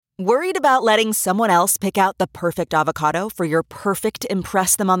Worried about letting someone else pick out the perfect avocado for your perfect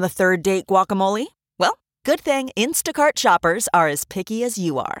impress them on the third date guacamole? Well, good thing Instacart shoppers are as picky as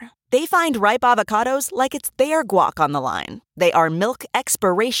you are. They find ripe avocados like it's their guac on the line. They are milk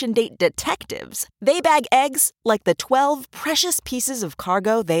expiration date detectives. They bag eggs like the 12 precious pieces of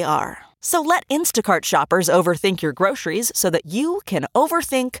cargo they are. So let Instacart shoppers overthink your groceries so that you can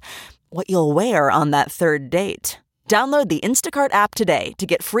overthink what you'll wear on that third date. Download the Instacart app today to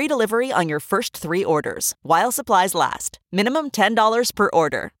get free delivery on your first 3 orders, while supplies last. Minimum $10 per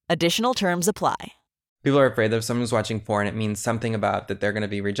order. Additional terms apply. People are afraid that if someone's watching porn, it means something about that they're going to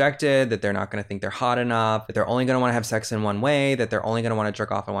be rejected, that they're not going to think they're hot enough, that they're only going to want to have sex in one way, that they're only going to want to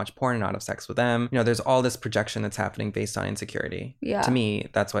jerk off and watch porn and not have sex with them. You know, there's all this projection that's happening based on insecurity. Yeah. To me,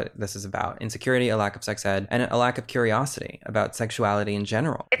 that's what this is about. Insecurity, a lack of sex ed, and a lack of curiosity about sexuality in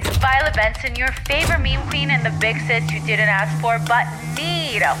general. It's Violet Benson, your favorite meme queen and the big sis you didn't ask for but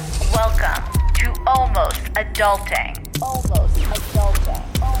need. Welcome to Almost Adulting. Almost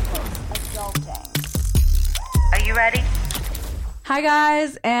Adulting. Almost Adulting. Are you ready? Hi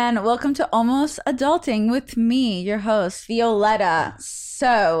guys, and welcome to Almost Adulting with me, your host, Violetta.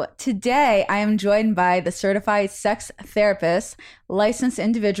 So today I am joined by the certified sex therapist, licensed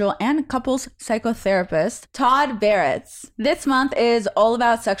individual and couples psychotherapist, Todd Baratz. This month is all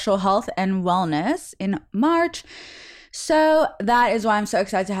about sexual health and wellness in March. So that is why I'm so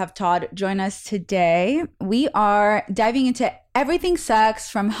excited to have Todd join us today. We are diving into everything sex,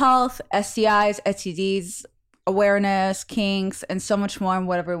 from health, STIs, STDs, awareness, kinks, and so much more, and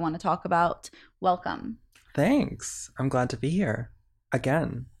whatever we want to talk about. Welcome. Thanks. I'm glad to be here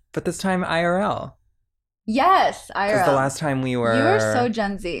again, but this time IRL. Yes, IRL. Because the last time we were... You were so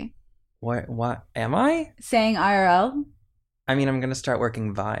Gen Z. What? Am I? Saying IRL? I mean, I'm going to start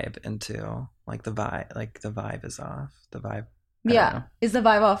working vibe into, like, the vibe is off. The vibe. I don't know. Is the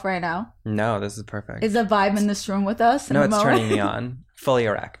vibe off right now? No, this is perfect. Is the vibe in this room with us? No, it's turning me on. Fully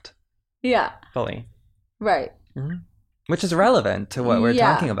erect. Yeah. Fully. Right. Mm-hmm. Which is relevant to what we're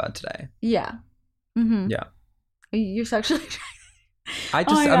talking about today. Yeah. Mm-hmm. Yeah. You're sexually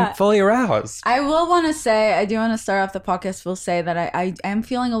I'm fully aroused. I will want to say, I do want to start off the podcast. We'll say that I am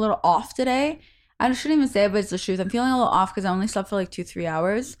feeling a little off today. I shouldn't even say it, but it's the truth. I'm feeling a little off because I only slept for like 2-3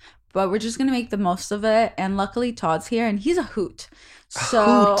 hours. But we're just going to make the most of it. And luckily, Todd's here and he's a hoot.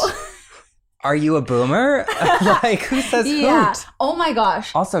 So... Hoot. Are you a boomer? Like, who says hoot? Oh my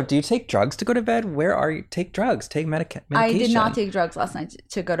gosh. Also, do you take drugs to go to bed? Where are you? Take drugs. Take medication. I did not take drugs last night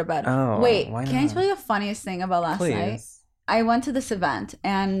to go to bed. Oh, wait, why can I not? tell you the funniest thing about last Please. night? I went to this event,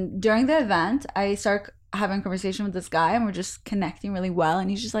 and during the event, I start having a conversation with this guy, and we're just connecting really well.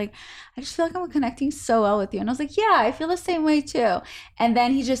 And he's just like, I just feel like I'm connecting so well with you. And I was like, yeah, I feel the same way too. And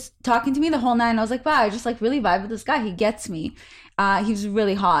then he just talking to me the whole night, and I was like, wow, I just like really vibe with this guy. He gets me. He's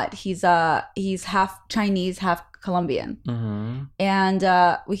really hot. He's half Chinese, half Colombian. Mm-hmm.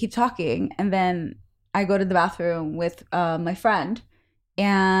 And we keep talking, and then I go to the bathroom with my friend,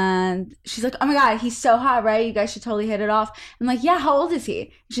 and she's like, oh my God, he's so hot, right? You guys should totally hit it off. I'm like, yeah, how old is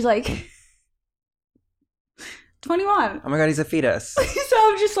he? She's like, 21. Oh my God, he's a fetus. So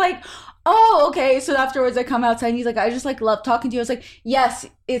I'm just like, oh, okay. So afterwards I come outside and he's like, I just like love talking to you. I was like, yes,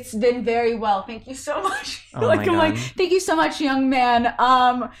 it's been very well. Thank you so much. Oh like, my I'm God. like, thank you so much, young man.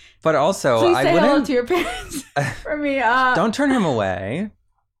 But also, please I say wouldn't... hello to your parents for me. Don't turn him away.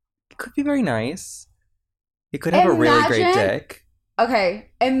 He could be very nice. He could have a really great dick. Okay,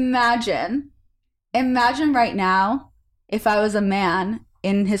 imagine right now if I was a man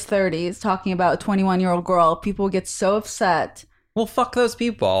in his 30s talking about a 21-year-old girl. People would get so upset. Well, fuck those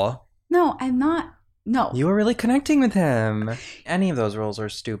people. No, I'm not. No. You were really connecting with him. Any of those rules are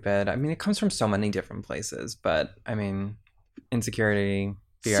stupid. I mean, it comes from so many different places, but I mean, insecurity,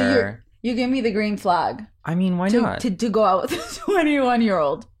 fear. So you give me the green flag. I mean, why not? To go out with a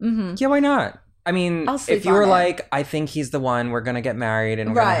 21-year-old. Mm-hmm. Yeah, why not? I mean, if you were like, I think he's the one, we're going to get married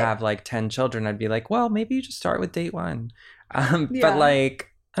and we're going to have like 10 children, I'd be like, well, maybe you just start with date 1. But like,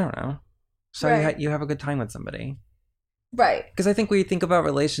 I don't know. So you have a good time with somebody. Right. Because I think we think about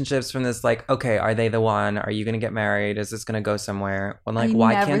relationships from this like, okay, are they the one? Are you going to get married? Is this going to go somewhere? Well, like,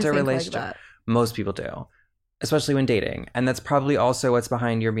 why can't a relationship? Like most people do. Especially when dating. And that's probably also what's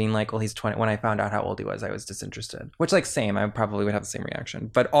behind your being like, well, he's 20. When I found out how old he was, I was disinterested. Which, like, same. I probably would have the same reaction.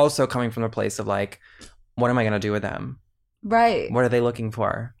 But also coming from a place of like, what am I going to do with them? Right. What are they looking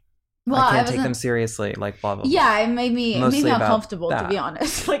for? Well, I can't take them seriously, like blah, blah, blah. Yeah, it made me uncomfortable, to be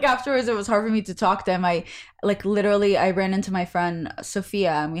honest. Like afterwards, it was hard for me to talk to him. I ran into my friend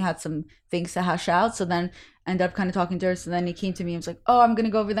Sophia and we had some things to hash out. So then I ended up kind of talking to her. So then he came to me and was like, oh, I'm going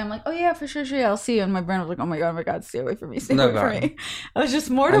to go over there. I'm like, oh yeah, for sure. Yeah, I'll see you. And my brain was like, oh my God, stay away from me. Stay away from me. I was just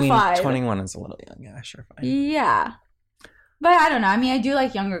mortified. 21 is a little young. Yeah, sure. Fine. Yeah. But I don't know. I mean, I do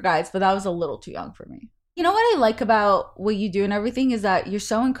like younger guys, but that was a little too young for me. You know what I like about what you do and everything is that you're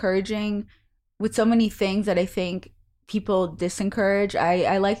so encouraging with so many things that I think people disencourage.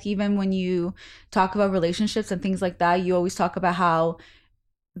 I like even when you talk about relationships and things like that, you always talk about how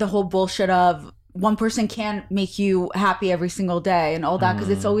the whole bullshit of one person can't make you happy every single day and all that, because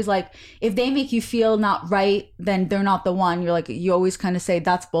it's always like if they make you feel not right, then they're not the one. You're like, you always kind of say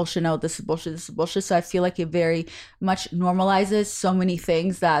that's bullshit. No, this is bullshit. So I feel like it very much normalizes so many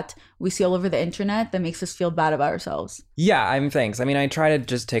things that we see all over the internet that makes us feel bad about ourselves. Yeah, thanks. I mean, I try to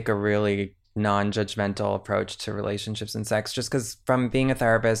just take a really non-judgmental approach to relationships and sex, just because from being a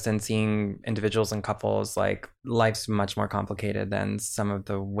therapist and seeing individuals and couples, like life's much more complicated than some of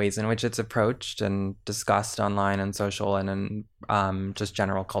the ways in which it's approached and discussed online and social and in just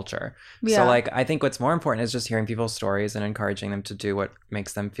general culture. Yeah. So like I think what's more important is just hearing people's stories and encouraging them to do what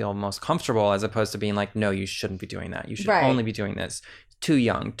makes them feel most comfortable, as opposed to being like, no, you shouldn't be doing that. You should only be doing this. Too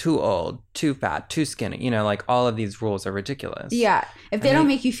young, too old, too fat, too skinny. You know, like all of these rules are ridiculous. Yeah. If they don't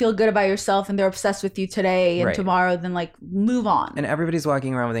make you feel good about yourself and they're obsessed with you today and tomorrow, then like move on. And everybody's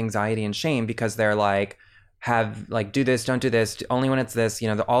walking around with anxiety and shame because they're like, do this, don't do this, only when it's this,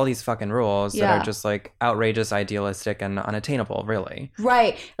 you know, all these fucking rules that are just like outrageous, idealistic, and unattainable, really.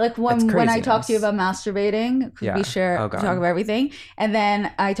 Right. Like when I talked to you about masturbating, we talk about everything. And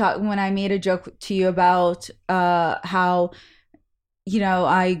then when I made a joke to you about how, you know,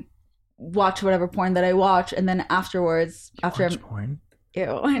 I watch whatever porn that I watch, and then afterwards, porn? Ew,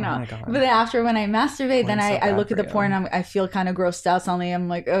 I know. Oh my God. But then after when I masturbate, then I look at the porn and I feel kind of grossed out. Suddenly I'm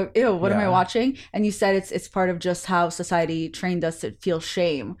like, oh, ew, what am I watching? And you said it's part of just how society trained us to feel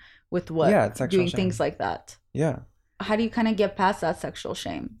shame with doing shame. Things like that. Yeah. How do you kind of get past that sexual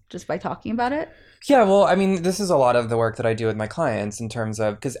shame? Just by talking about it? Yeah, well, I mean, this is a lot of the work that I do with my clients in terms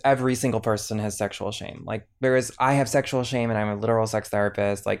of, because every single person has sexual shame. Like I have sexual shame and I'm a literal sex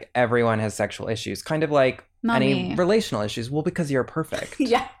therapist. Like everyone has sexual issues, kind of like relational issues. Well, because you're perfect.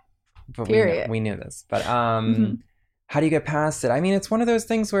 Yeah. But we knew this. But how do you get past it? I mean, it's one of those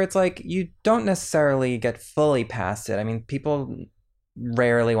things where it's like you don't necessarily get fully past it. I mean, people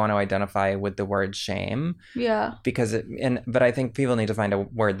rarely want to identify with the word shame. Yeah. But I think people need to find a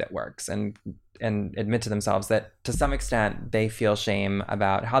word that works and admit to themselves that to some extent they feel shame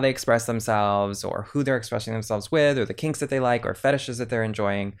about how they express themselves or who they're expressing themselves with or the kinks that they like or fetishes that they're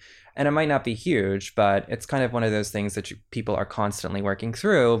enjoying. And it might not be huge, but it's kind of one of those things that people are constantly working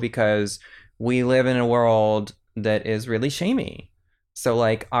through because we live in a world that is really shamey. So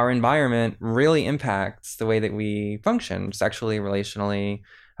like our environment really impacts the way that we function sexually, relationally,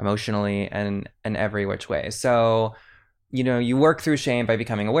 emotionally, and in every which way. So, you know, you work through shame by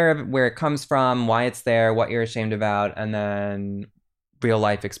becoming aware of where it comes from, why it's there, what you're ashamed about, and then real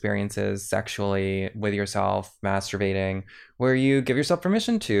life experiences sexually with yourself, masturbating, where you give yourself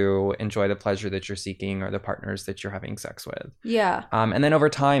permission to enjoy the pleasure that you're seeking or the partners that you're having sex with. Yeah. And then over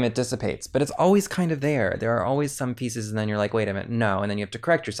time it dissipates, but it's always kind of there. There are always some pieces and then you're like, wait a minute, no. And then you have to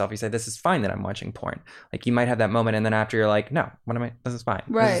correct yourself. You say, this is fine that I'm watching porn. Like you might have that moment and then after you're like, no, this is fine.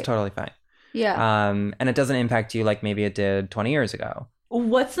 Right. This is totally fine. Yeah. And it doesn't impact you like maybe it did 20 years ago.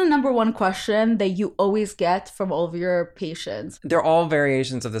 What's the number one question that you always get from all of your patients? They're all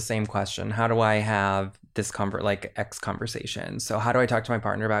variations of the same question. How do I have this X conversation? So how do I talk to my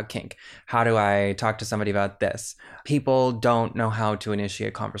partner about kink? How do I talk to somebody about this? People don't know how to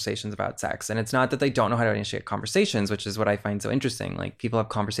initiate conversations about sex. And it's not that they don't know how to initiate conversations, which is what I find so interesting. Like people have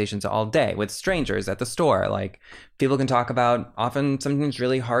conversations all day with strangers at the store. Like people can talk about often sometimes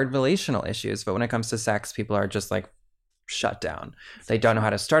really hard relational issues. But when it comes to sex, people are just like, shut down. They don't know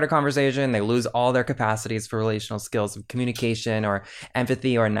how to start a conversation. They lose all their capacities for relational skills of communication or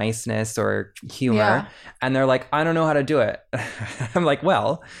empathy or niceness or humor. Yeah. And they're like, I don't know how to do it. I'm like,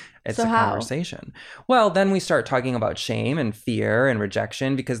 well, it's a conversation. Well, then we start talking about shame and fear and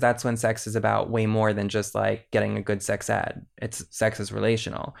rejection because that's when sex is about way more than just like getting a good sex ed. Sex is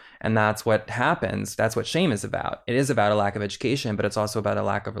relational. And that's what happens. That's what shame is about. It is about a lack of education, but it's also about a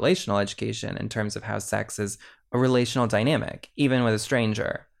lack of relational education in terms of how sex is a relational dynamic, even with a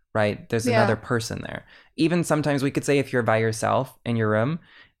stranger, right? There's another person there. Even sometimes we could say if you're by yourself in your room,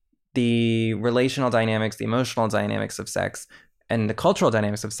 the relational dynamics, the emotional dynamics of sex, and the cultural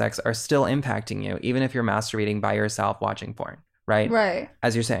dynamics of sex are still impacting you, even if you're masturbating by yourself watching porn, right? Right.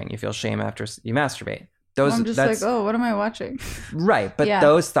 As you're saying, you feel shame after you masturbate. I'm just like, oh, what am I watching? Right. But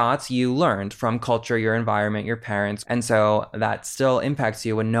those thoughts you learned from culture, your environment, your parents. And so that still impacts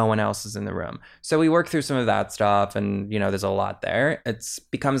you when no one else is in the room. So we work through some of that stuff and, there's a lot there. It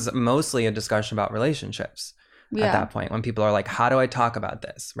becomes mostly a discussion about relationships at that point when people are like, how do I talk about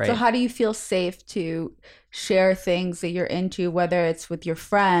this? Right. So how do you feel safe to share things that you're into, whether it's with your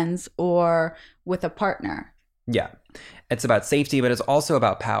friends or with a partner? Yeah. It's about safety, but it's also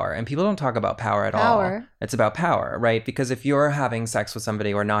about power. And people don't talk about power at all. It's about power, right? Because if you're having sex with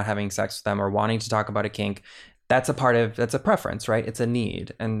somebody or not having sex with them or wanting to talk about a kink, that's a preference, right? It's a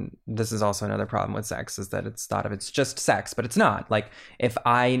need. And this is also another problem with sex is that it's thought of it's just sex, but it's not. Like if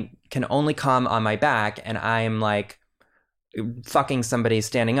I can only come on my back and I'm like fucking somebody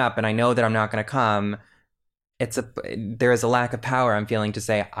standing up and I know that I'm not going to come, there is a lack of power I'm feeling to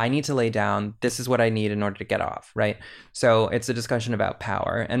say, I need to lay down. This is what I need in order to get off, right? So it's a discussion about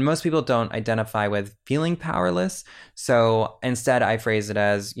power. And most people don't identify with feeling powerless. So instead, I phrase it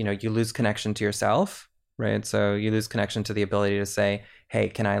as, you lose connection to yourself, right? So you lose connection to the ability to say, hey,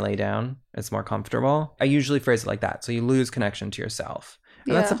 can I lay down? It's more comfortable. I usually phrase it like that. So you lose connection to yourself.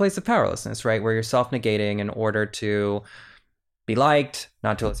 And that's a place of powerlessness, right? Where you're self-negating in order to be liked,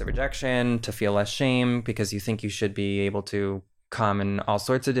 not to elicit rejection, to feel less shame because you think you should be able to come in all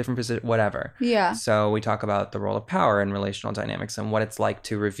sorts of different positions, whatever. Yeah. So we talk about the role of power in relational dynamics and what it's like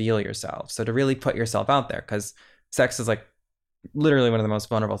to reveal yourself. So to really put yourself out there, because sex is like literally one of the most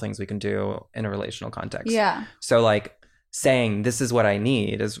vulnerable things we can do in a relational context. Yeah. So like saying this is what I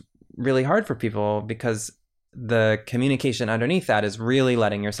need is really hard for people because the communication underneath that is really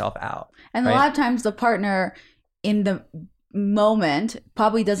letting yourself out. And a lot of times the partner in the moment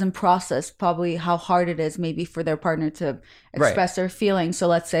probably doesn't process how hard it is maybe for their partner to express their feelings. So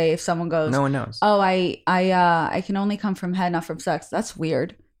let's say if someone goes, no one knows. Oh, I can only come from head, not from sex. That's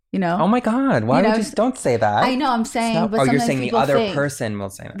weird. Oh my God. Why would you don't say that? I know I'm saying, but you're saying the other person will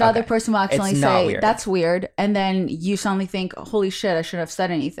say that. The other person will actually say, weird. That's weird. And then you suddenly think, holy shit, I shouldn't have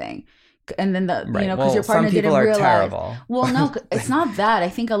said anything. And then because your partner didn't realize. Some people are terrible. Well, no, it's not that. I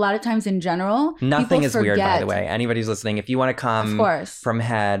think a lot of times in general, nothing is weird, by the way. Anybody who's listening, if you want to come from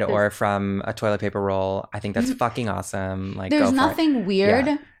head or from a toilet paper roll, I think that's fucking awesome. Like, there's nothing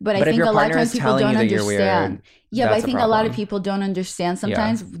weird, but I think a lot of times people don't understand. Yeah, but I think a lot of people don't understand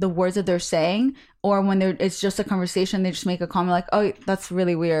sometimes the words that they're saying, or when it's just a conversation, they just make a comment like, "Oh, that's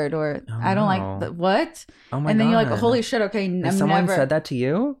really weird," or "I don't like what." Oh my God. And then you're like, "Holy shit!" Okay, has someone said that to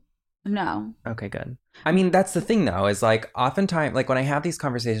you? No. Okay, good. I mean, that's the thing though, is like oftentimes, like when I have these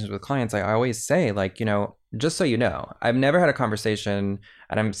conversations with clients, I always say like, just so you know, I've never had a conversation,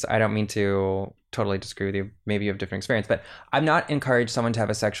 and I don't mean to totally disagree with you. Maybe you have a different experience, but I've not encouraged someone to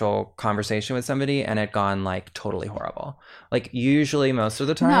have a sexual conversation with somebody and it gone like totally horrible. Like usually most of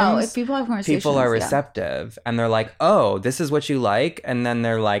the time, if people have conversations, people are receptive and they're like, oh, this is what you like. And then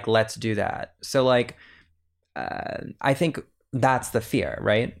they're like, let's do that. So like, I think that's the fear,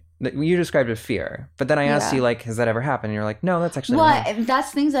 right? You described it as fear, but then I asked you, like, has that ever happened? And you're like, no, that's actually that's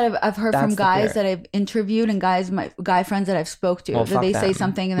things that I've heard from guys that I've interviewed and my guy friends that I've spoke to. That they say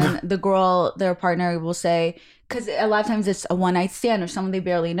something and then the girl, their partner will say, because a lot of times it's a one night stand or someone they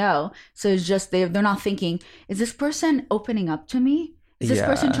barely know. So it's just they're not thinking, is this person opening up to me? Is this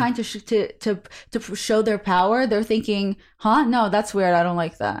person trying to show their power? They're thinking, huh? No, that's weird. I don't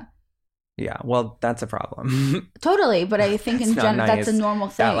like that. Yeah, well, that's a problem. Totally, but I think in general, that's a normal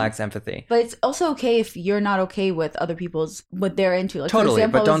thing. That lacks empathy. But it's also okay if you're not okay with other people's, what they're into. Like, totally, for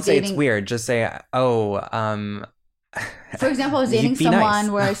example, but don't say it's weird. Just say, for example, I was dating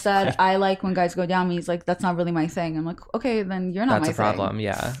someone where I said, I like when guys go down me. He's like, that's not really my thing. I'm like, okay, then you're not my thing. That's a problem,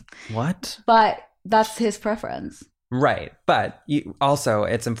 yeah. What? But that's his preference. Right. But also,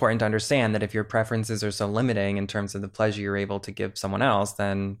 it's important to understand that if your preferences are so limiting in terms of the pleasure you're able to give someone else,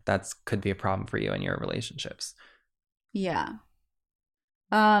 then that could be a problem for you in your relationships. Yeah.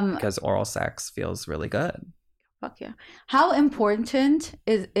 Because oral sex feels really good. Fuck yeah. How important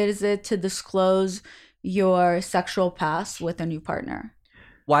is it to disclose your sexual past with a new partner?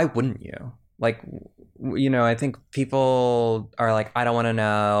 Why wouldn't you? Like, I think people are like, I don't want to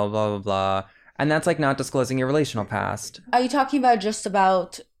know, blah, blah, blah. And that's like not disclosing your relational past. Are you talking about just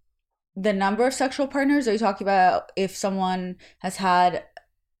about the number of sexual partners? Or are you talking about if someone has had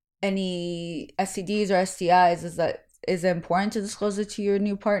any STDs or STIs? Is it important to disclose it to your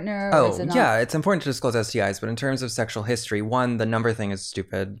new partner? Yeah, it's important to disclose STIs. But in terms of sexual history, one, the number thing is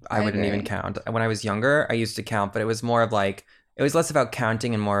stupid. I wouldn't even count. When I was younger, I used to count, but it was more of like, it was less about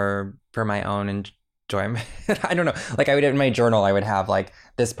counting and more for my own enjoyment. I don't know. Like I would, in my journal, I would have like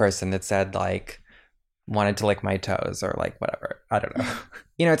this person that said like wanted to lick my toes or like whatever. I don't know.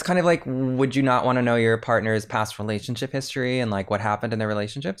 You know, it's kind of like, would you not want to know your partner's past relationship history and like what happened in their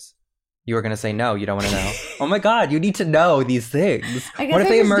relationships? You were going to say no, you don't want to know. Oh my God, you need to know these things. What if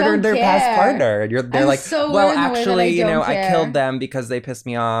they murdered their past partner? They're like, so well, actually, you know, I killed them because they pissed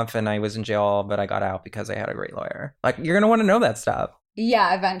me off and I was in jail, but I got out because I had a great lawyer. Like, you're going to want to know that stuff.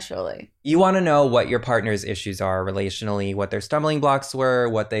 Yeah, eventually. You want to know what your partner's issues are relationally, what their stumbling blocks were,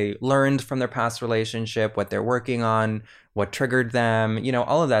 what they learned from their past relationship, what they're working on, what triggered them, you know,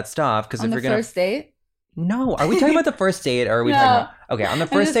 all of that stuff. Because if you're going to first date? No. Are we talking about the first date or are we talking about... Okay, on the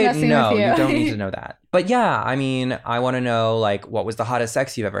first date, no, you don't need to know that. But yeah, I mean, I want to know, like, what was the hottest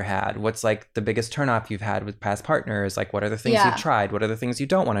sex you've ever had? What's, like, the biggest turnoff you've had with past partners? Like, what are the things you've tried? What are the things you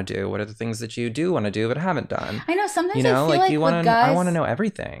don't want to do? What are the things that you do want to do but haven't done? I know, sometimes you know, I feel like with guys... I want to know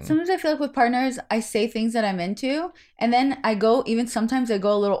everything. Sometimes I feel like with partners, I say things that I'm into, and then sometimes I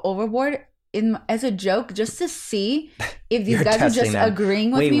go a little overboard as a joke just to see if these guys are just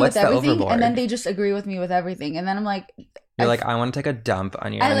agreeing with me with everything, and then they just agree with me with everything, and then I'm like, you're like, I want to take a dump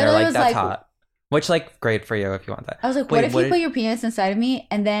on you, and they're like, that's hot, which, like, great for you if you want that. I was like, what if you put your penis inside of me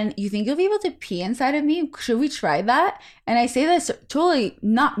and then you think you'll be able to pee inside of me? Should we try that? And I say this totally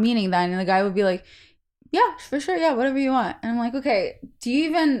not meaning that, and the guy would be like, yeah, for sure, yeah, whatever you want. And I'm like, okay, are you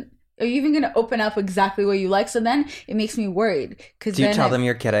even going to open up exactly what you like? So then it makes me worried. Do you tell them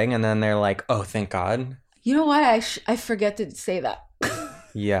you're kidding? And then they're like, oh, thank God. You know what? I forget to say that.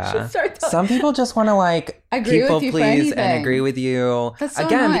 Yeah. Some people just want to like people please and agree with you. That's so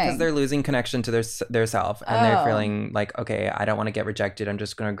Again, annoying. because they're losing connection to their self. And they're feeling like, okay, I don't want to get rejected. I'm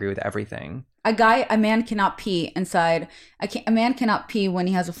just going to agree with everything. A man cannot pee inside. A man cannot pee when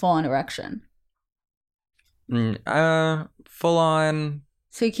he has a full-on erection. Full on.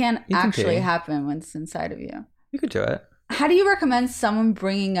 So you can't actually happen when it's inside of you. You could do it. How do you recommend someone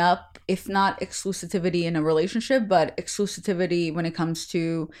bringing up, if not exclusivity in a relationship, but exclusivity when it comes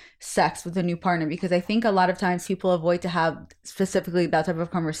to sex with a new partner? Because I think a lot of times people avoid to have specifically that type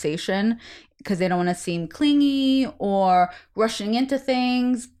of conversation because they don't want to seem clingy or rushing into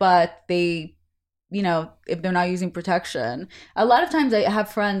things, but they, you know, if they're not using protection. A lot of times I have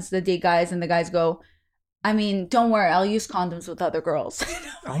friends that date guys and the guys go, I mean, don't worry, I'll use condoms with other girls.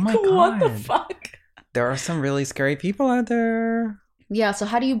 Oh my God. What the fuck? There are some really scary people out there. Yeah, so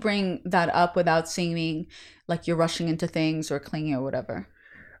how do you bring that up without seeming like you're rushing into things or clingy or whatever?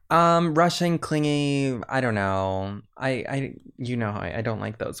 Rushing, clingy, I don't know. I don't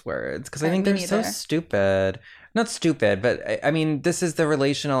like those words because I think they're so stupid. Not stupid, but I mean, this is the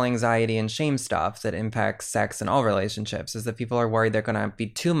relational anxiety and shame stuff that impacts sex in all relationships, is that people are worried they're going to be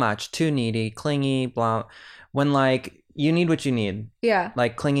too much, too needy, clingy, blah, when like you need what you need. Yeah.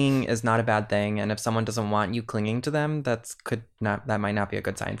 Like clinging is not a bad thing. And if someone doesn't want you clinging to them, that might not be a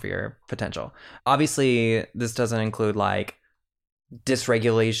good sign for your potential. Obviously, this doesn't include like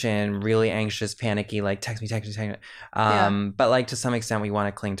dysregulation, really anxious, panicky, like text me. But like to some extent we want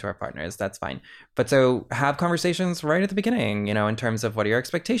to cling to our partners. That's fine. But so have conversations right at the beginning, you know, in terms of what are your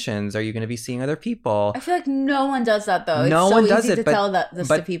expectations? Are you going to be seeing other people? I feel like no one does that though. No one does it. To tell this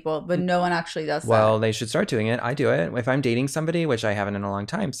to people, but no one actually does that. Well, they should start doing it. I do it if I'm dating somebody, which I haven't in a long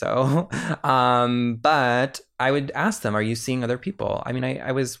time. So, but I would ask them, are you seeing other people? I mean,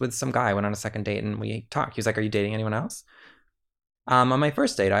 I was with some guy, I went on a second date and we talked. He was like, are you dating anyone else? On my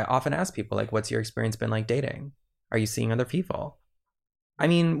first date, I often ask people, like, what's your experience been like dating? Are you seeing other people? I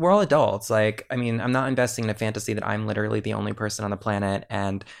mean, we're all adults. Like, I mean, I'm not investing in a fantasy that I'm literally the only person on the planet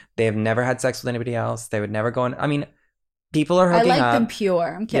and they have never had sex with anybody else. They would never go on. I mean, people are hooking up. I like them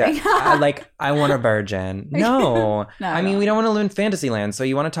pure. I'm kidding. Yeah, I want a virgin. No. I mean, we don't want to live in fantasy land. So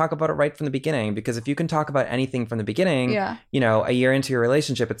you want to talk about it right from the beginning, because if you can talk about anything from the beginning, you know, a year into your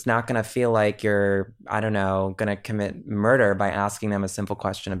relationship, it's not going to feel like you're, I don't know, going to commit murder by asking them a simple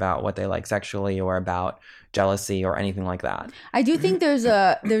question about what they like sexually or about jealousy or anything like that. I do think there's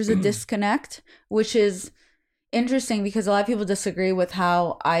a disconnect, which is interesting because a lot of people disagree with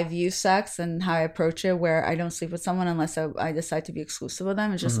how I view sex and how I approach it, where I don't sleep with someone unless I decide to be exclusive with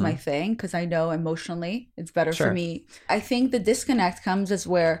them. It's just my thing because I know emotionally it's better for me. I think the disconnect comes as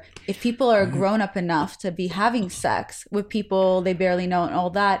where if people are grown up enough to be having sex with people they barely know and all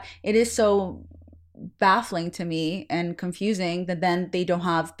that, it is so baffling to me and confusing that then they don't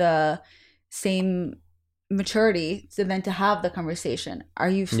have the same maturity to then to have the conversation. Are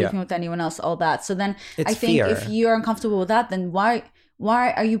you sleeping with anyone else? All that. So then I think if you're uncomfortable with that, then why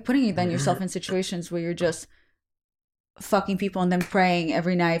are you putting then yourself in situations where you're just fucking people and then praying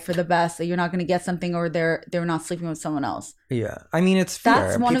every night for the best that you're not going to get something or they're not sleeping with someone else? Yeah. I mean, it's fear.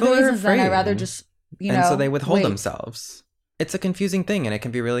 That's one of the reasons that I'd rather just, you know. And so they withhold themselves. It's a confusing thing and it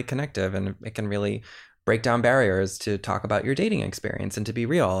can be really connective and it can really break down barriers to talk about your dating experience and to be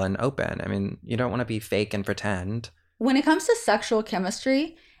real and open. I mean, you don't want to be fake and pretend. When it comes to sexual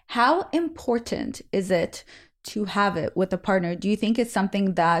chemistry, how important is it to have it with a partner? Do you think it's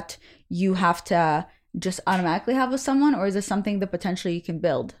something that you have to just automatically have with someone, or is it something that potentially you can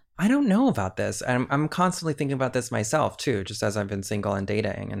build? I don't know about this. I'm constantly thinking about this myself too, just as I've been single and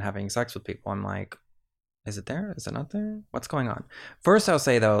dating and having sex with people. I'm like, is it there? Is it not there? What's going on? First, I'll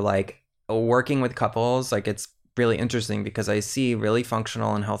say though, like working with couples, like it's really interesting because I see really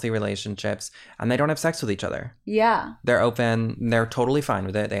functional and healthy relationships and they don't have sex with each other. Yeah. They're open. They're totally fine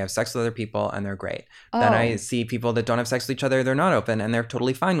with it. They have sex with other people and they're great. Then I see people that don't have sex with each other. They're not open and they're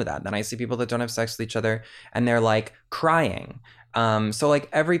totally fine with that. Then I see people that don't have sex with each other and they're like crying. So like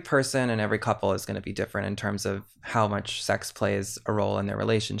every person and every couple is going to be different in terms of how much sex plays a role in their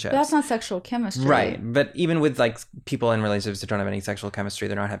relationship. That's not sexual chemistry. Right. But even with like people in relationships that don't have any sexual chemistry,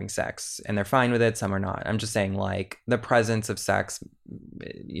 they're not having sex and they're fine with it. Some are not. I'm just saying like the presence of sex,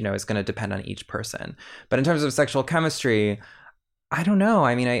 you know, is going to depend on each person. But in terms of sexual chemistry, I don't know.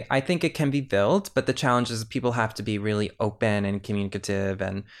 I mean, I think it can be built, but the challenge is people have to be really open and communicative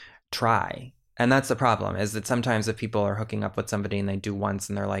and try. And that's the problem, is that sometimes if people are hooking up with somebody and they do once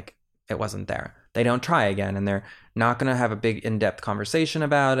and they're like, it wasn't there, they don't try again and they're not going to have a big in-depth conversation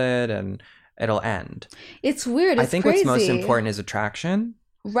about it and it'll end. It's weird. It's I think crazy. What's most important is attraction.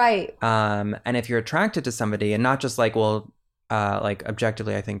 Right. And if you're attracted to somebody and not just like, well, like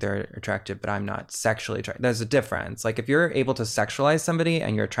objectively, I think they're attractive, but I'm not sexually attracted. There's a difference. Like if you're able to sexualize somebody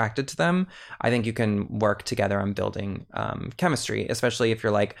and you're attracted to them, I think you can work together on building chemistry, especially if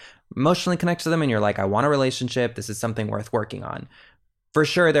you're like emotionally connected to them and you're like, I want a relationship. This is something worth working on. For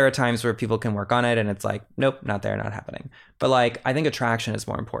sure, there are times where people can work on it and it's like, nope, not there, not happening. But like, I think attraction is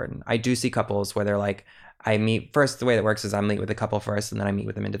more important. I do see couples where they're like, I meet first, the way that works is I meet with a couple first and then I meet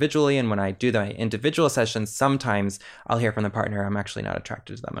with them individually. And when I do the individual sessions, sometimes I'll hear from the partner, I'm actually not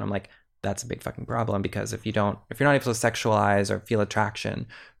attracted to them. And I'm like, that's a big fucking problem, because if you're not able to sexualize or feel attraction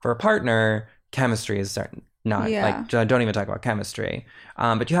for a partner, chemistry is not like, don't even talk about chemistry.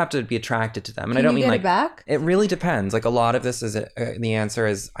 But you have to be attracted to them. And I don't mean like, it really depends. Like a lot of this is, the answer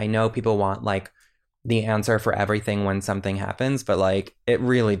is, I know people want like the answer for everything when something happens, but like, it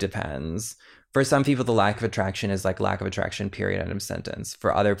really depends. For some people, the lack of attraction is like lack of attraction, period, end of sentence.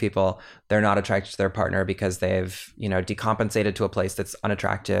 For other people, they're not attracted to their partner because they've, you know, decompensated to a place that's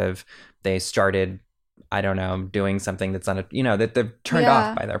unattractive. They started, I don't know, doing something that's that they're turned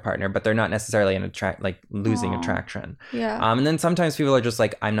off by their partner, but they're not necessarily losing attraction. Yeah. And then sometimes people are just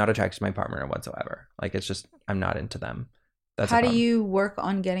like, I'm not attracted to my partner whatsoever. Like it's just, I'm not into them. That's how do you work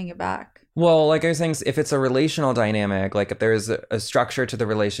on getting it back? Well, like I was saying, if it's a relational dynamic, like if there's a structure to the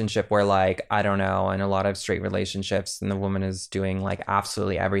relationship where like, I don't know, in a lot of straight relationships and the woman is doing like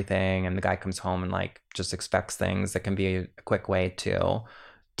absolutely everything and the guy comes home and like just expects things, that can be a quick way to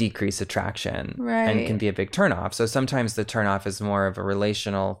decrease attraction and can be a big turnoff. So sometimes the turnoff is more of a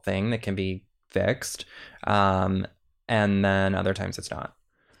relational thing that can be fixed. And then other times it's not.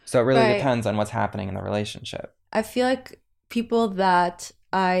 So it really depends on what's happening in the relationship. I feel like people that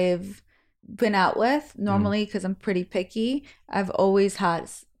I've been out with normally, because I'm pretty picky, I've always had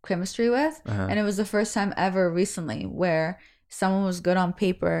chemistry with. And it was the first time ever recently where someone was good on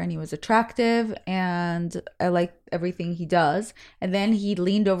paper and he was attractive and I liked everything he does, and then he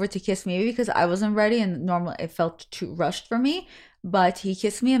leaned over to kiss me, maybe because I wasn't ready and normally it felt too rushed for me, but he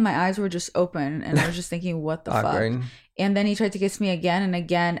kissed me and my eyes were just open and I was just thinking, what the fuck? And then he tried to kiss me again and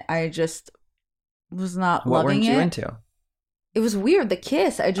again. I just was not loving it. What weren't you into? It was weird. The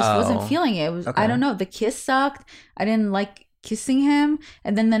kiss, I just wasn't feeling it. It was, I don't know. The kiss sucked. I didn't like kissing him.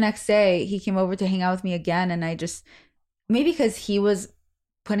 And then the next day he came over to hang out with me again. And I just, maybe because he was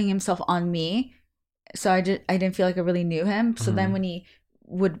putting himself on me, so I didn't feel like I really knew him. So then when he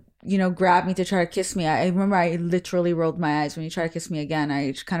would, grab me to try to kiss me, I remember I literally rolled my eyes when he tried to kiss me again.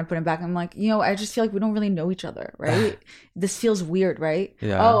 I just kind of put him back. I'm like, I just feel like we don't really know each other, right? This feels weird, right?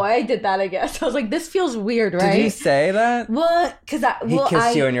 Yeah. Oh, I did that, I guess. I was like, this feels weird, right? Did you say that? Well, because he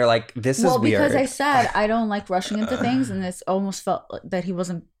kissed you and you're like, this is weird. Well, because I said I don't like rushing into things, and it's almost felt that he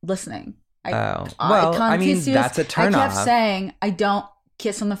wasn't listening. That's a turn off. I kept saying, I don't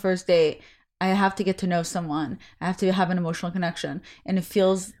kiss on the first date. I have to get to know someone. I have to have an emotional connection. And it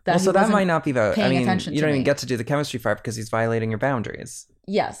feels that so that might not be paying attention to you don't even get to do the chemistry part because he's violating your boundaries.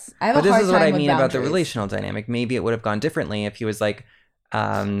 Yes. I have but a hard this is time what I with mean boundaries. about the relational dynamic. Maybe it would have gone differently if he was like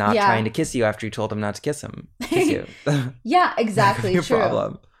not trying to kiss you after you told him not to kiss you. Yeah, exactly. Your true.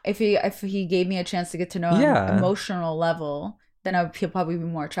 problem. If he gave me a chance to get to know him emotional level, then I would probably be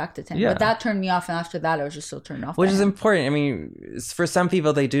more attracted to him. Yeah. But that turned me off, and after that, I was just so turned off. Which is important. I mean, for some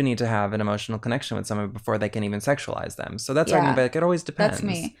people, they do need to have an emotional connection with someone before they can even sexualize them. So that's what I mean, but it always depends. That's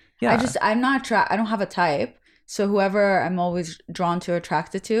me. Yeah. I'm not I don't have a type. So whoever I'm always drawn to,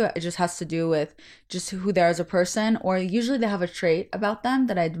 attracted to, it just has to do with just who they are as a person, or usually they have a trait about them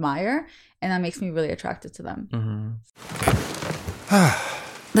that I admire, and that makes me really attracted to them.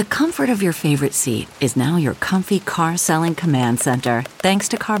 The comfort of your favorite seat is now your comfy car selling command center, thanks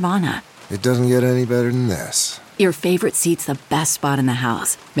to Carvana. It doesn't get any better than this. Your favorite seat's the best spot in the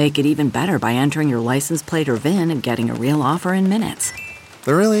house. Make it even better by entering your license plate or VIN and getting a real offer in minutes.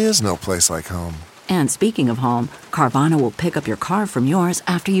 There really is no place like home. And speaking of home, Carvana will pick up your car from yours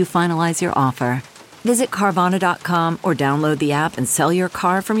after you finalize your offer. Visit Carvana.com or download the app and sell your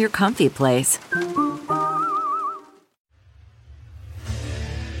car from your comfy place.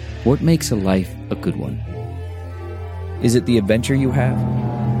 What makes a life a good one? Is it the adventure you have?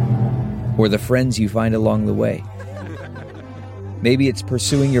 Or the friends you find along the way? Maybe it's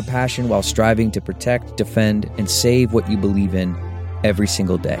pursuing your passion while striving to protect, defend, and save what you believe in every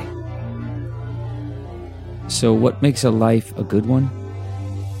single day. So what makes a life a good one?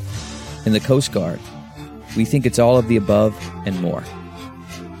 In the Coast Guard, we think it's all of the above and more.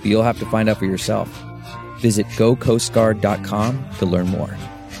 But you'll have to find out for yourself. Visit gocoastguard.com to learn more.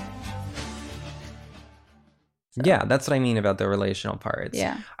 Yeah, that's what I mean about the relational parts.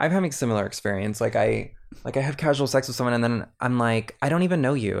 Yeah. I'm having similar experience. Like I have casual sex with someone and then I'm like, I don't even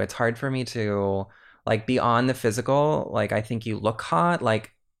know you. It's hard for me to like beyond the physical. Like, I think you look hot.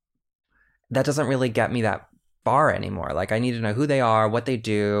 Like, that doesn't really get me that far anymore. Like, I need to know who they are, what they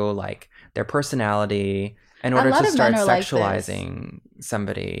do, like their personality in order to start sexualizing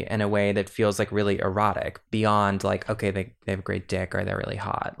somebody in a way that feels like really erotic beyond like, okay, they have a great dick or they're really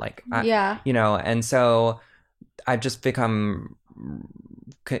hot. Like, you know, and so I've just become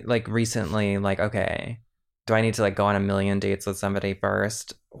like recently like, okay, do I need to like go on a million dates with somebody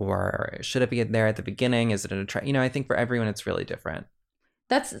first, or should it be there at the beginning? Is it you know, I think for everyone it's really different.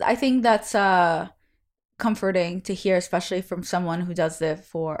 I think that's comforting to hear, especially from someone who does it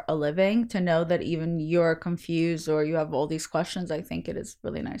for a living, to know that even you're confused or you have all these questions. I think it is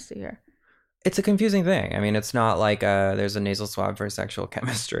really nice to hear. It's a confusing thing. I mean, it's not like there's a nasal swab for sexual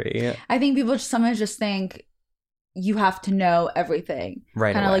chemistry. I think people sometimes just think you have to know everything.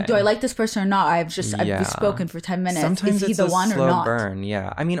 Right. Kind of like, do I like this person or not? I've spoken for 10 minutes. Sometimes is he it's the a one slow or not? burn.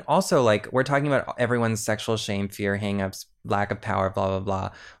 Yeah. I mean, also like we're talking about everyone's sexual shame, fear, hangups, lack of power, blah, blah, blah.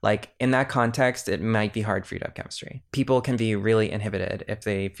 Like in that context, it might be hard for you to have chemistry. People can be really inhibited if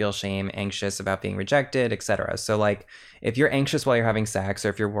they feel shame, anxious about being rejected, etc. So like if you're anxious while you're having sex, or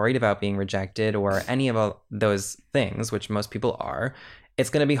if you're worried about being rejected or any of those things, which most people are, it's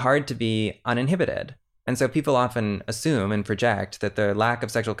going to be hard to be uninhibited. And so people often assume and project that the lack of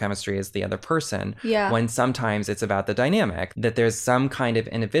sexual chemistry is the other person, when sometimes it's about the dynamic, that there's some kind of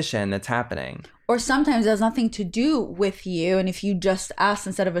inhibition that's happening. Or sometimes it has nothing to do with you. And if you just ask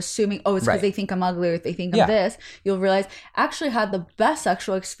instead of assuming, oh, it's because they think I'm ugly or they think I'm this, you'll realize I actually had the best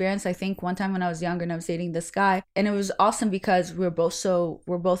sexual experience, I think, one time when I was younger and I was dating this guy. And it was awesome because we're both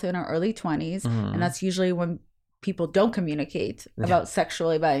in our early 20s. Mm-hmm. And that's usually when people don't communicate about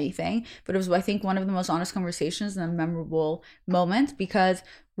sexually about anything. But it was, I think, one of the most honest conversations and a memorable moment, because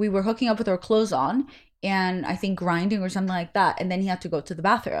we were hooking up with our clothes on and I think grinding or something like that. And then he had to go to the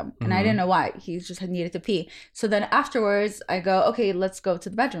bathroom and I didn't know why. He just had needed to pee. So then afterwards I go, okay, let's go to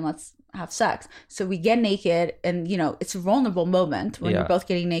the bedroom. Let's have sex. So we get naked and, you know, it's a vulnerable moment when you're both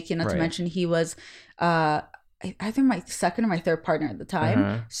getting naked. Not to mention he was, I think my second or my third partner at the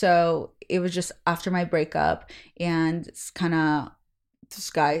time. So it was just after my breakup and it's kind of, this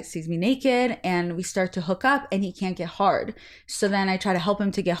guy sees me naked and we start to hook up and he can't get hard. So then I try to help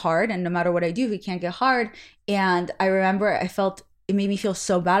him to get hard. And no matter what I do, he can't get hard. And I remember it made me feel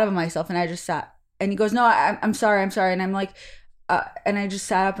so bad about myself. And I just sat and he goes, no, I'm sorry. And I'm like, and I just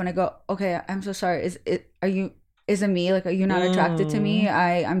sat up and I go, okay, I'm so sorry. Is it me? Like, are you not attracted to me?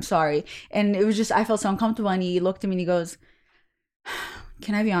 I'm sorry. And it was just, I felt so uncomfortable. And he looked at me and he goes,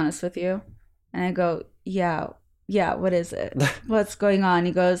 can I be honest with you? And I go, yeah, what is it? What's going on?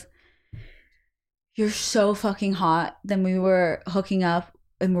 He goes, you're so fucking hot. Then we were hooking up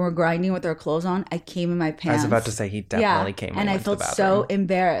and we were grinding with our clothes on. I came in my pants. I was about to say he definitely came in. And I felt so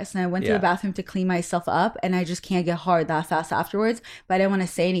embarrassed. And I went to the bathroom to clean myself up and I just can't get hard that fast afterwards. But I didn't want to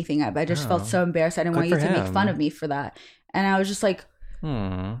say anything. I just felt so embarrassed. I didn't want you to make fun of me for that. And I was just like,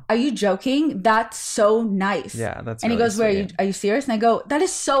 are you joking? That's so nice. Yeah, that's and really he goes, sweet. Are you serious? And I go, that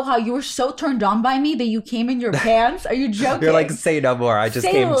is so hot. You were so turned on by me that you came in your pants. Are you joking? You're like, say no more. I just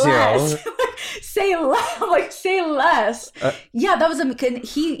came less. too. Say less. Like, say less. Yeah, that was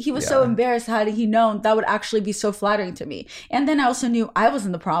he was so embarrassed. Had he known, that would actually be so flattering to me. And then I also knew I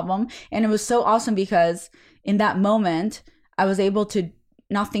wasn't the problem. And it was so awesome because in that moment, I was able to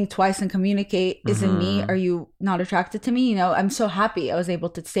not think twice and communicate. Is it me? Are you not attracted to me? You know, I'm so happy I was able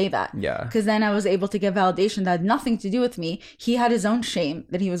to say that. Yeah. Because then I was able to get validation that had nothing to do with me. He had his own shame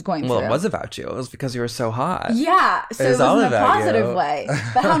that he was going through. Well, it was about you. It was because you were so hot. Yeah. So it was in a positive way.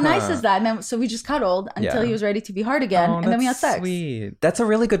 But how nice is that? And then, so we just cuddled until he was ready to be hard again. And then we had sex. Sweet. That's a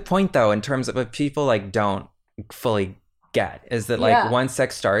really good point, though, in terms of what people like don't fully get is that like once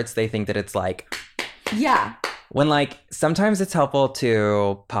sex starts, they think that it's like... Yeah. When like sometimes it's helpful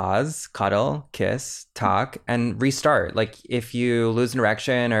to pause, cuddle, kiss, talk, and restart. Like if you lose an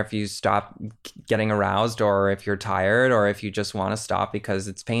erection or if you stop getting aroused or if you're tired or if you just want to stop because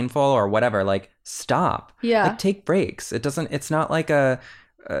it's painful or whatever, like stop. Yeah. Like take breaks. It's not like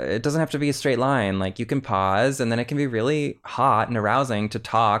it doesn't have to be a straight line. Like you can pause and then it can be really hot and arousing to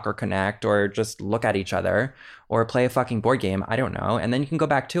talk or connect or just look at each other or play a fucking board game. I don't know. And then you can go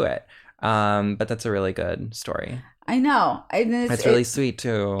back to it. But that's a really good story. I know. It's really sweet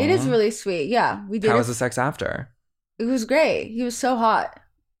too. It is really sweet. Yeah, we did. How was the sex after? It was great. He was so hot.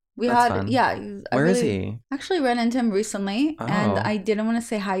 That's fun. Where is he? Actually ran into him recently, and I didn't want to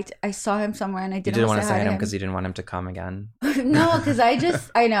say hi. I saw him somewhere, and I didn't want to say hi to him because you didn't want him to come again. No, because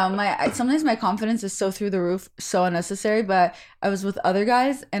I know sometimes my confidence is so through the roof, so unnecessary. But I was with other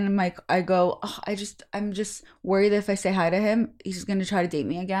guys, and I go, I'm just worried that if I say hi to him, he's gonna try to date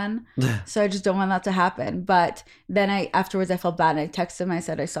me again. So I just don't want that to happen. But then afterwards I felt bad, and I texted him. I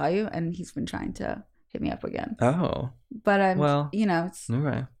said I saw you, and he's been trying to hit me up again. Oh, but it's all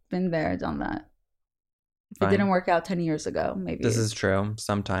right. Been there, done that. If it didn't work out 10 years ago, maybe. This is true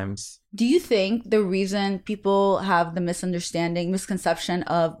sometimes. Do you think the reason people have the misconception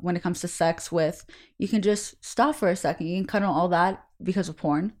of when it comes to sex with you can just stop for a second, you can cut on all that because of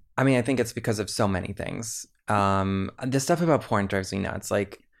porn? I mean, I think it's because of so many things. The stuff about porn drives me nuts.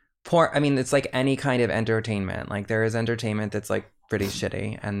 Like porn, I mean, it's like any kind of entertainment. Like there is entertainment that's like pretty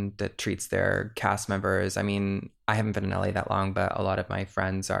shitty and that treats their cast members. I mean, I haven't been in LA that long, but a lot of my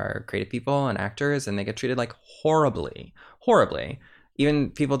friends are creative people and actors, and they get treated like horribly.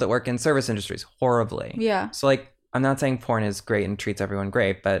 Even people that work in service industries, horribly. Yeah. So like, I'm not saying porn is great and treats everyone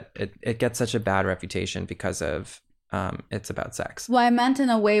great, but it gets such a bad reputation because of it's about sex. Well, I meant in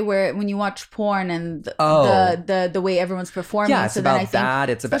a way where when you watch porn and the way everyone's performing. Yeah, it's so about then I think, that.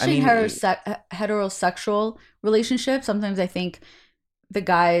 It's about, especially heterosexual relationships. Sometimes I think the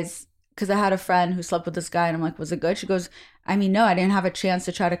guys, because I had a friend who slept with this guy and I'm like, was it good? She goes, I mean, no, I didn't have a chance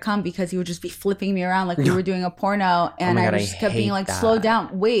to try to come because he would just be flipping me around like we were doing a porno. And I just kept being like, slow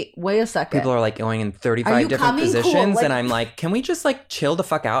down. Wait a second. People are like going in 35 different positions. Cool. Like, and I'm like, can we just like chill the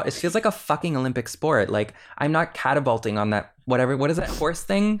fuck out? It feels like a fucking Olympic sport. Like I'm not catapulting on that, whatever. What is that horse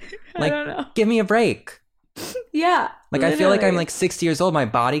thing? Like, I don't know. Give me a break. Yeah. Like, literally. I feel like I'm like 60 years old. My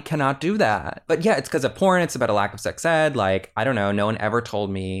body cannot do that. But yeah, it's because of porn. It's about a lack of sex ed. Like, I don't know. No one ever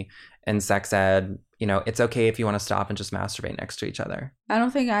told me in sex ed, you know, it's okay if you want to stop and just masturbate next to each other. I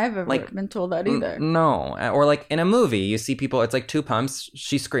don't think I've ever been told that either. No. Or like in a movie, you see people, it's like two pumps.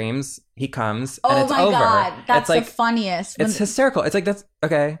 She screams, he comes, and it's over. Oh my God. That's like, the funniest. It's hysterical. It's like, that's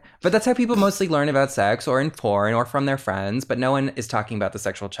okay. But that's how people mostly learn about sex, or in porn or from their friends. But no one is talking about the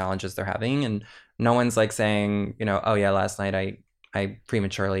sexual challenges they're having. And no one's like saying, you know, oh yeah, last night I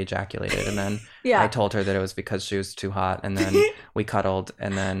prematurely ejaculated, and then I told her that it was because she was too hot, and then we cuddled,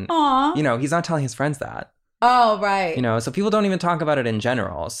 and then you know, he's not telling his friends that. Oh, right. You know, so people don't even talk about it in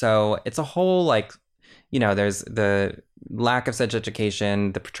general. So it's a whole like, you know, there's the lack of sex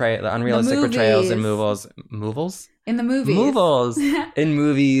education, the unrealistic portrayals in movies. In the movies. In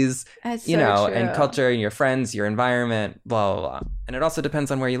movies, That's you know, true. and culture, and your friends, your environment, blah, blah, blah. And it also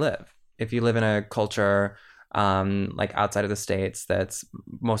depends on where you live. If you live in a culture like outside of the States that's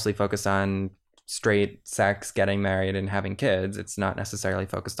mostly focused on straight sex, getting married, and having kids, it's not necessarily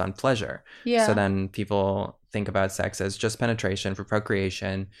focused on pleasure. Yeah. So then people think about sex as just penetration for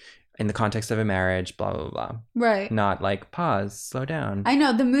procreation in the context of a marriage, blah, blah, blah. Right. Not like, pause, slow down. I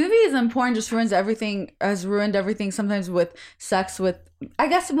know. The movies and porn just has ruined everything sometimes with sex with, I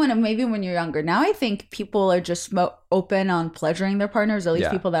guess maybe when you're younger. Now I think people are just open on pleasuring their partners, at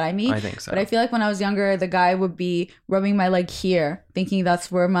least people that I meet. I think so. But I feel like when I was younger, the guy would be rubbing my leg here, thinking that's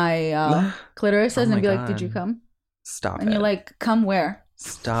where my clitoris is, and be like, did you come? Stop it. And you're like, come where?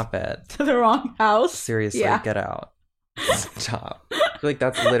 Stop it. To the wrong house? Seriously, get out. Stop. Like,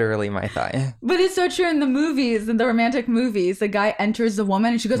 that's literally my thigh. But it's so true in the movies, in the romantic movies. The guy enters the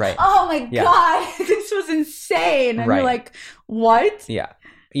woman and she goes, Right. oh my God, this was insane. And you're like, what? Yeah.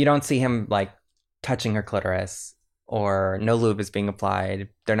 You don't see him like touching her clitoris, or no lube is being applied.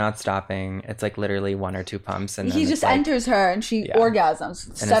 They're not stopping. It's like literally 1 or 2 pumps. And he just enters her and she orgasms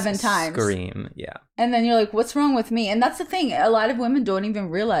and 7 times. Scream. Yeah. And then you're like, what's wrong with me? And that's the thing. A lot of women don't even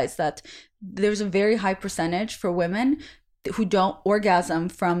realize that there's a very high percentage for women who don't orgasm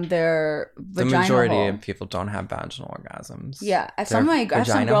from their vagina. The majority hole. of people don't have vaginal orgasms. Yeah. Some of my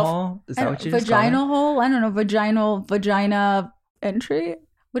vagina hole? Is that what you just call it? Vaginal hole? I don't know. Vagina entry?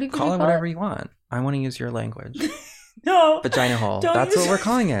 What do you call it? Whatever you want. I want to use your language. No. Vagina hole. That's what we're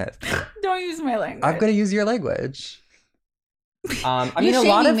calling it. Don't use my language. I've got to use your language. I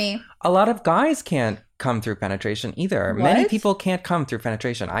mean, a lot of guys can't come through penetration either. What? Many people can't come through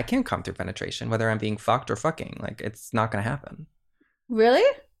penetration. I can't come through penetration, whether I'm being fucked or fucking. Like, it's not going to happen. Really?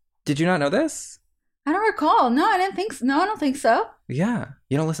 Did you not know this? I don't recall. No, I didn't think so. No, I don't think so. Yeah.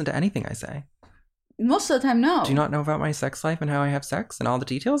 You don't listen to anything I say. Most of the time, no. Do you not know about my sex life and how I have sex and all the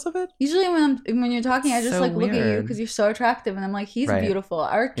details of it? Usually when you're talking, I just So like look at you weird. because you're so attractive, and I'm like, he's Right. beautiful.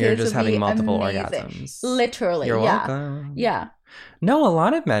 Our kids You're just would having be multiple amazing. orgasms. Literally, You're yeah, welcome. yeah. No, a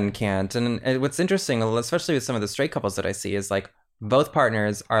lot of men can't. And what's interesting, especially with some of the straight couples that I see, is like both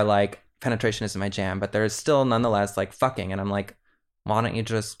partners are like, penetration isn't my jam, but they're still nonetheless like fucking. And I'm like, why don't you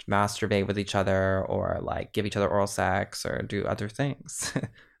just masturbate with each other, or like give each other oral sex, or do other things? And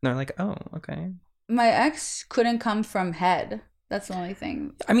they're like, oh, okay. My ex couldn't come from head. That's the only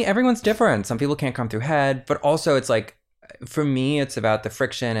thing. I mean, everyone's different. Some people can't come through head, but also it's like, for me, it's about the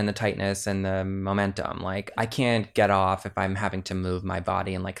friction and the tightness and the momentum. Like, I can't get off if I'm having to move my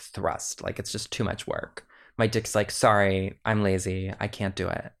body and like thrust. Like, it's just too much work. My dick's like, sorry, I'm lazy. I can't do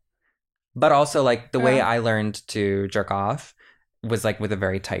it. But also, like, the way I learned to jerk off was like with a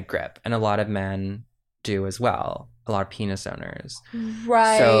very tight grip. And a lot of men do as well. A lot of penis owners.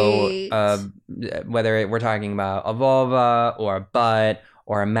 Right. So whether we're talking about a vulva or a butt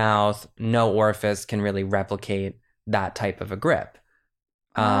or a mouth, no orifice can really replicate that type of a grip.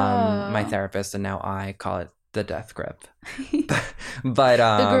 My therapist and now I call it the death grip. But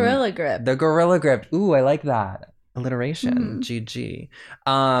the gorilla grip. The gorilla grip. Ooh, I like that. Alliteration. GG.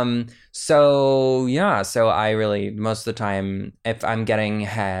 So I really, most of the time, if I'm getting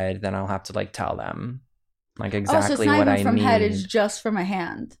head, then I'll have to like tell them like exactly so it's not what even I from need. head, it's just from a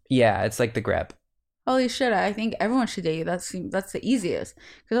hand. Yeah, it's like the grip. Holy shit, I think everyone should date you. That's the easiest.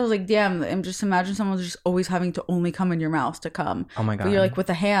 Because I was like, damn, and just imagine someone just always having to only come in your mouth to come. Oh my God. But you're like, with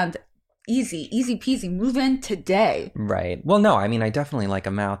a hand, easy peasy, move in today. Right. Well, no, I mean, I definitely like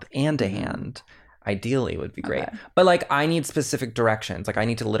a mouth and a hand. Ideally would be great. Okay. But like, I need specific directions. Like, I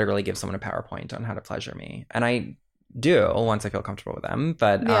need to literally give someone a PowerPoint on how to pleasure me. And I do once I feel comfortable with them.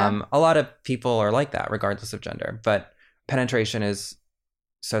 But a lot of people are like that, regardless of gender. But penetration is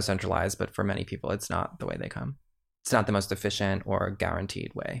so centralized, but for many people, it's not the way they come. It's not the most efficient or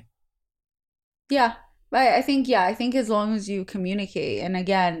guaranteed way. Yeah. I think as long as you communicate, and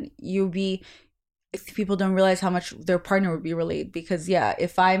again, if people don't realize how much their partner would be relieved, because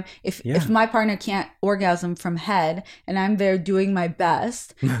if my partner can't orgasm from head and I'm there doing my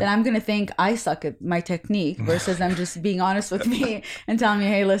best, then I'm gonna think I suck at my technique versus them just being honest with me and telling me,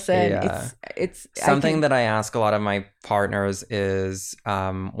 hey, listen, it's something that I ask a lot of my partners is,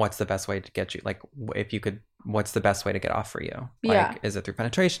 what's the best way to get you? Like, what's the best way to get off for you? Like, is it through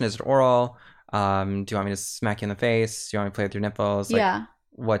penetration? Is it oral? Do you want me to smack you in the face? Do you want me to play with your nipples? Like,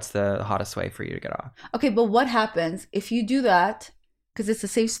 what's the hottest way for you to get off? Okay, but what happens if you do that, because it's a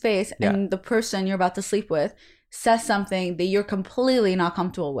safe space, and the person you're about to sleep with says something that you're completely not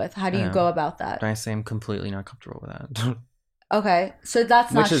comfortable with? How do you go about that? I say I'm completely not comfortable with that. Okay, so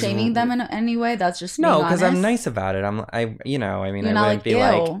that's not shaming them in any way. That's just being honest. Because I'm nice about it. I wouldn't like, be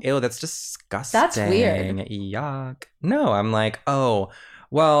like, ew, that's disgusting. That's weird. Yuck. No, I'm like, oh,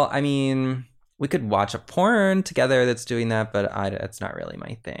 well, I mean, we could watch a porn together that's doing that, but it's not really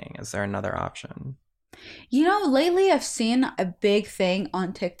my thing. Is there another option? Lately I've seen a big thing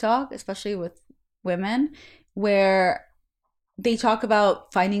on TikTok, especially with women, where they talk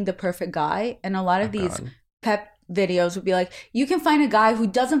about finding the perfect guy. And a lot of these pep videos would be like, you can find a guy who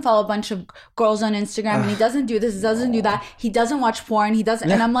doesn't follow a bunch of girls on Instagram and he doesn't do this, doesn't do that. He doesn't watch porn. He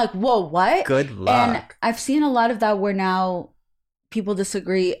doesn't. And I'm like, whoa, what? Good luck. And I've seen a lot of that where now people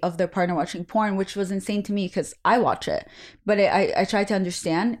disagree of their partner watching porn, which was insane to me because I watch it. But I tried to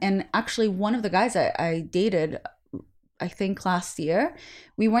understand. And actually, one of the guys I dated, I think last year,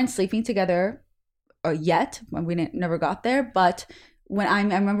 we weren't sleeping together yet when we never got there. But I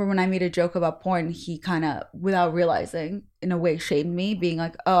remember when I made a joke about porn, he kind of, without realizing, in a way shamed me, being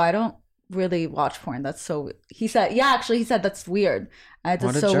like, oh, I don't really watch porn. That's so, he said that's weird.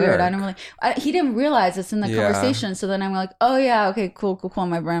 That's so weird. I don't really, he didn't realize it's in the conversation. So then I'm like, oh yeah, okay, cool. In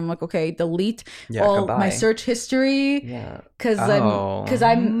my brain, I'm like, okay, delete all my search history. Yeah. Cause I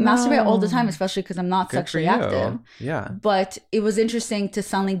masturbate all the time, especially cause I'm not sexually active. Yeah. But it was interesting to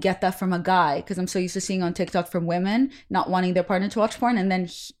suddenly get that from a guy, cause I'm so used to seeing on TikTok from women not wanting their partner to watch porn. And then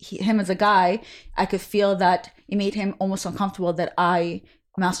him as a guy, I could feel that it made him almost uncomfortable that I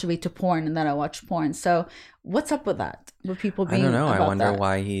masturbate to porn and that I watch porn. So what's up with that? With people being, I don't know. I wonder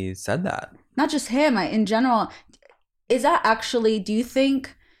why he said that. Not just him. In general, is that actually? Do you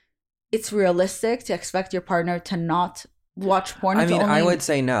think it's realistic to expect your partner to not watch porn? I mean, I would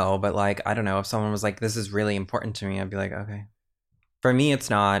say no, but like, I don't know. If someone was like, "This is really important to me," I'd be like, "Okay." For me, it's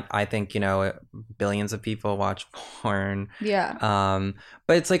not. I think, billions of people watch porn. Yeah.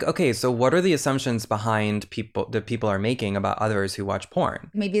 But it's like, okay, so what are the assumptions behind that people are making about others who watch porn?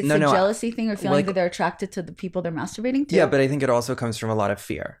 Maybe it's a jealousy thing or feeling that they're attracted to the people they're masturbating to. Yeah, but I think it also comes from a lot of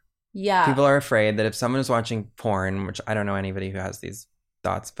fear. Yeah. People are afraid that if someone is watching porn, which I don't know anybody who has these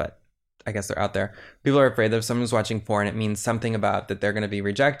thoughts, but I guess they're out there. People are afraid that if someone's watching porn, it means something about that they're going to be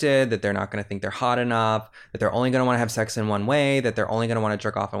rejected, that they're not going to think they're hot enough, that they're only going to want to have sex in one way, that they're only going to want to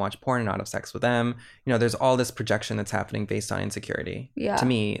jerk off and watch porn and not have sex with them. There's all this projection that's happening based on insecurity. Yeah. To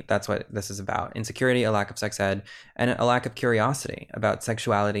me, that's what this is about. Insecurity, a lack of sex ed, and a lack of curiosity about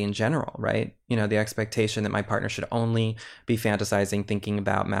sexuality in general, right? The expectation that my partner should only be fantasizing, thinking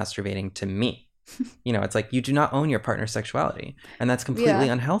about masturbating to me. It's like you do not own your partner's sexuality, and that's completely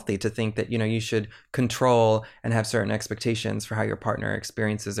unhealthy to think that you should control and have certain expectations for how your partner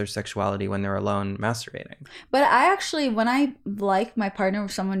experiences their sexuality when they're alone masturbating. But I actually, when I like my partner or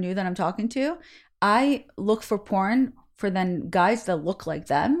someone new that I'm talking to, I look for porn for then guys that look like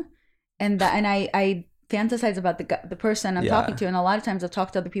them, and I fantasize about the person I'm talking to. And a lot of times I've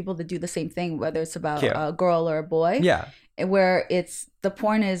talked to other people that do the same thing, whether it's about a girl or a boy. Yeah. Where it's the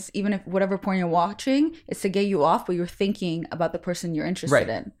porn is, even if whatever porn you're watching, it's to get you off, but you're thinking about the person you're interested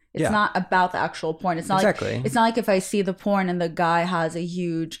in. It's not about the actual porn. It's not like if I see the porn and the guy has a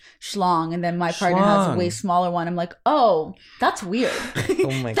huge schlong and then my partner has a way smaller one, I'm like, oh, that's weird.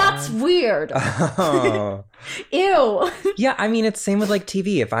 Oh my God. That's weird. Oh. Ew. Yeah, I mean, it's same with like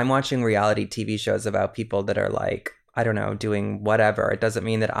TV. If I'm watching reality TV shows about people that are like, I don't know, doing whatever, it doesn't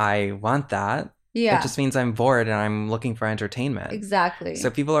mean that I want that. Yeah. It just means I'm bored and I'm looking for entertainment. Exactly. So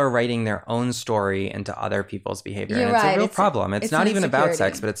people are writing their own story into other people's behavior. You're and it's right. a real problem. It's not even about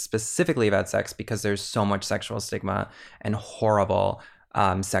sex, but insecurity. it's specifically about sex because there's so much sexual stigma and horrible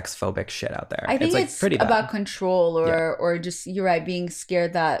sex phobic shit out there. I think it's pretty bad. About control or just, you're right, being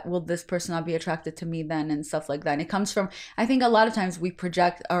scared that will this person not be attracted to me then and stuff like that. And it comes from, I think a lot of times we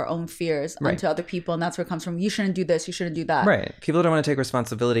project our own fears onto other people, and that's where it comes from. You shouldn't do this, you shouldn't do that. Right. People don't want to take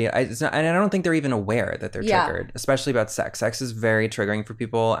responsibility. And I don't think they're even aware that they're triggered, especially about sex. Sex is very triggering for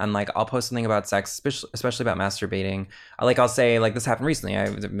people. And like, I'll post something about sex, especially about masturbating. I'll say, like, this happened recently. I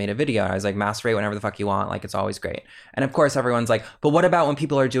made a video. I was like, masturbate whenever the fuck you want. Like, it's always great. And of course, everyone's like, but what about when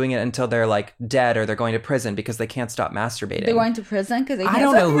people are doing it until they're like dead or they're going to prison because they can't stop masturbating? They're going to prison because they can't. I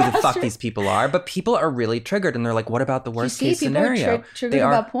don't know who the fuck these people are, but people are really triggered, and they're like, what about the worst case scenario? Are triggered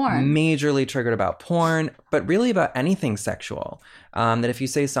about porn. Majorly triggered about porn, but really about anything sexual. That if you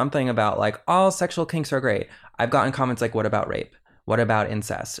say something about like, all sexual kinks are great, I've gotten comments like, what about rape? What about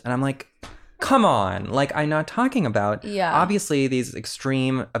incest? And I'm like, come on. Like, I'm not talking about obviously these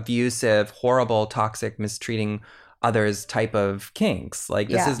extreme, abusive, horrible, toxic, mistreating others type of kinks. Like,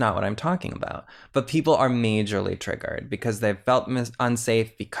 this is not what I'm talking about. But people are majorly triggered because they've felt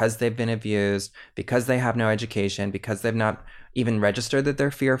unsafe, because they've been abused, because they have no education, because they've not even registered that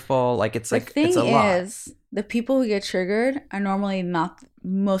they're fearful. Like, it's like, it's a lot. The thing is, the people who get triggered are normally not,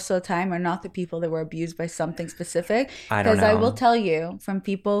 most of the time, are not the people that were abused by something specific. I don't know. Because I will tell you, from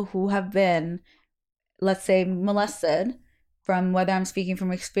people who have been, let's say, molested, from whether I'm speaking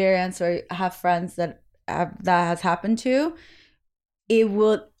from experience or have friends that has happened to, it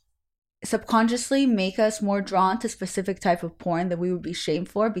will subconsciously make us more drawn to specific type of porn that we would be shamed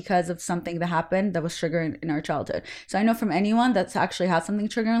for because of something that happened that was triggering in our childhood. So I know from anyone that's actually had something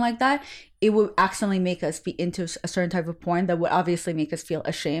triggering like that, it would accidentally make us be into a certain type of porn that would obviously make us feel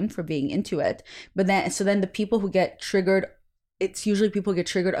ashamed for being into it. But then, so then the people who get triggered it's usually people get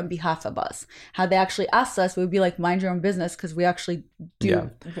triggered on behalf of us. How they actually asked us, we would be like, mind your own business, because we actually do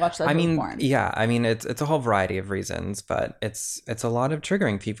watch that porn. Yeah, I mean, it's a whole variety of reasons, but it's a lot of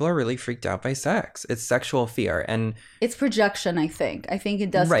triggering. People are really freaked out by sex. It's sexual fear, and it's projection. I think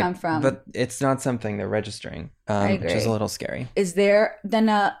it does come from, but it's not something they're registering, which is a little scary. Is there then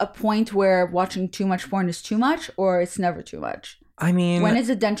a point where watching too much porn is too much, or it's never too much? I mean, when is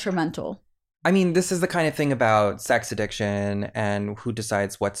it detrimental? I mean, this is the kind of thing about sex addiction and who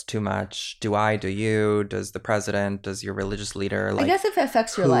decides what's too much. Do I? Do you? Does the president? Does your religious leader? Like, I guess if it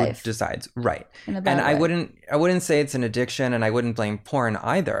affects your life. Who decides? Right. In a bad way. I wouldn't say it's an addiction, and I wouldn't blame porn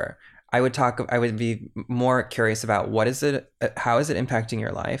either. I would be more curious about how is it impacting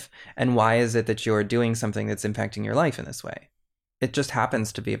your life, and why is it that you're doing something that's impacting your life in this way? It just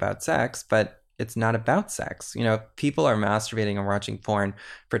happens to be about sex, but it's not about sex. You know, people are masturbating and watching porn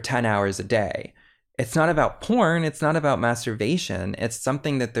for 10 hours a day. It's not about porn. It's not about masturbation. It's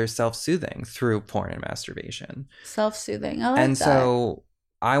something that they're self-soothing through porn and masturbation. Self-soothing. I like and that. So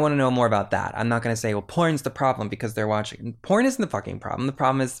I want to know more about that. I'm not going to say, well, porn's the problem because they're watching. Porn isn't the fucking problem. The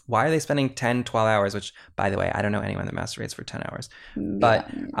problem is, why are they spending 10, 12 hours, which, by the way, I don't know anyone that masturbates for 10 hours.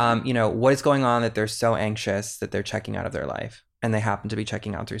 But, you know, what is going on that they're so anxious that they're checking out of their life, and they happen to be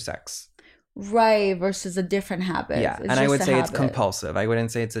checking out through sex? Right, versus a different habit. Yeah, and I would say it's compulsive. I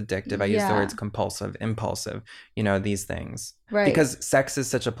wouldn't say it's addictive. I use the words compulsive, impulsive, you know, these things. Right. Because sex is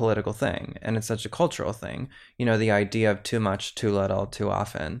such a political thing, and it's such a cultural thing. You know, the idea of too much, too little, too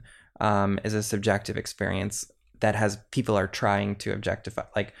often is a subjective experience that people are trying to objectify,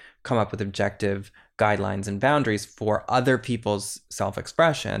 like come up with objective guidelines and boundaries for other people's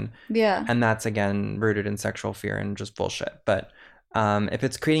self-expression. Yeah. And that's, again, rooted in sexual fear and just bullshit. But if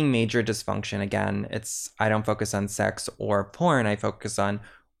it's creating major dysfunction, again, I don't focus on sex or porn. I focus on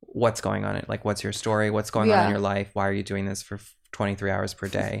what's going on. Like, what's your story? What's going on in your life? Why are you doing this for 23 hours per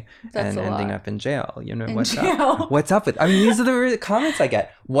day and ending up in jail? You know, what's up? What's up with? I mean, these are the comments I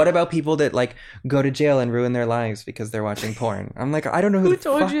get. What about people that like go to jail and ruin their lives because they're watching porn? I'm like, I don't know who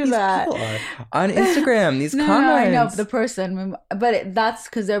told you that on Instagram. These comments. No, I know the person, but that's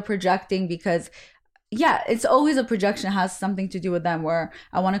because they're projecting because. Yeah, it's always a projection. It has something to do with them where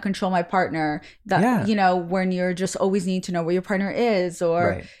I want to control my partner. That you know, when you're just always need to know where your partner is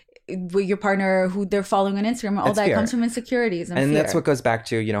or with your partner who they're following on Instagram. All that comes from insecurities and fear. That's what goes back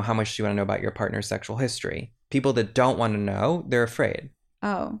to, you know, how much do you want to know about your partner's sexual history? People that don't want to know, they're afraid.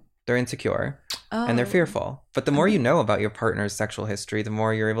 Oh. They're insecure and they're fearful. But the more you know about your partner's sexual history, the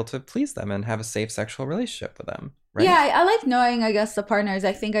more you're able to please them and have a safe sexual relationship with them. Right? Yeah, I like knowing, I guess, the partners.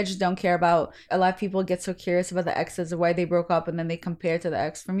 I think I just don't care about, a lot of people get so curious about the exes or why they broke up and then they compare to the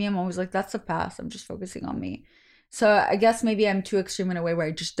ex. For me, I'm always like, that's the past. I'm just focusing on me. So I guess maybe I'm too extreme in a way where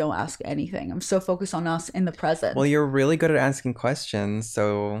I just don't ask anything. I'm so focused on us in the present. Well, you're really good at asking questions,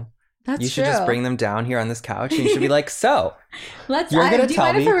 so... That's you should true. Just bring them down here on this couch and you should be like, so, you're do going to you tell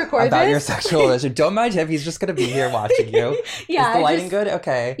mind me if I record about this? your sexual relationship. Don't mind him. He's just going to be here watching you. Yeah, Is the lighting good?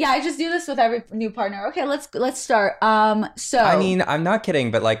 Okay. Yeah, I just do this with every new partner. Okay, let's start. So I mean, I'm not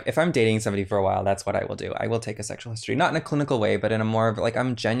kidding, but like if I'm dating somebody for a while, that's what I will do. I will take a sexual history, not in a clinical way, but in a more of like,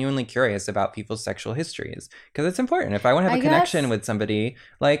 I'm genuinely curious about people's sexual histories because it's important. If I want to have a connection with somebody,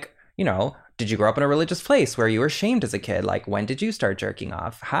 like, you know, did you grow up in a religious place where you were shamed as a kid? Like, when did you start jerking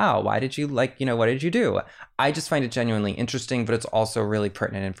off? How? Why did you, like, you know, what did you do? I just find it genuinely interesting, but it's also really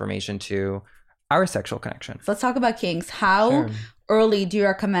pertinent information to our sexual connection. So let's talk about kinks. How early do you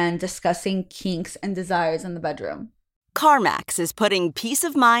recommend discussing kinks and desires in the bedroom? CarMax is putting peace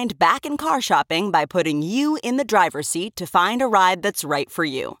of mind back in car shopping by putting you in the driver's seat to find a ride that's right for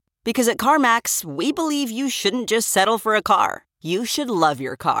you. Because at CarMax, we believe you shouldn't just settle for a car. You should love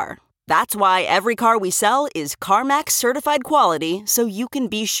your car. That's why every car we sell is CarMax certified quality, so you can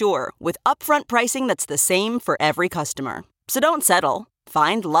be sure with upfront pricing that's the same for every customer. So don't settle.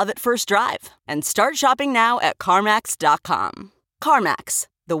 Find love at first drive and start shopping now at CarMax.com. CarMax,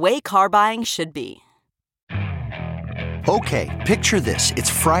 the way car buying should be. Okay, picture this. It's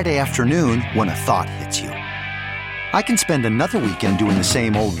Friday afternoon when a thought hits you. I can spend another weekend doing the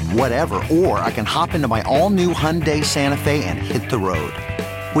same old whatever, or I can hop into my all-new Hyundai Santa Fe and hit the road.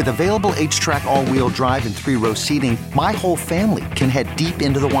 With available H-Track all-wheel drive and 3-row seating, my whole family can head deep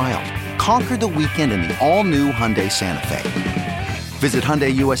into the wild. Conquer the weekend in the all-new Hyundai Santa Fe. Visit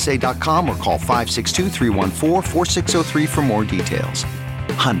HyundaiUSA.com or call 562-314-4603 for more details.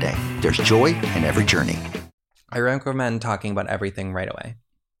 Hyundai, there's joy in every journey. I recommend talking about everything right away.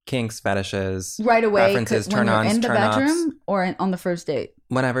 Kinks, fetishes, right away, preferences, turn-ons, in the bedroom, or on the first date?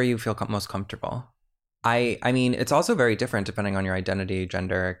 Whenever you feel most comfortable. I mean, it's also very different depending on your identity,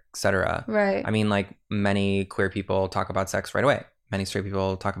 gender, etc. Right. I mean, like many queer people talk about sex right away. Many straight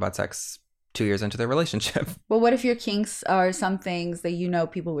people talk about sex 2 years into their relationship. Well, what if your kinks are some things that you know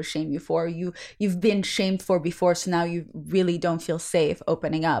people would shame you for? You've been shamed for before, so now you really don't feel safe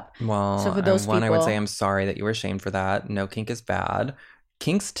opening up. Well, so for those people, I would say I'm sorry that you were shamed for that. No kink is bad.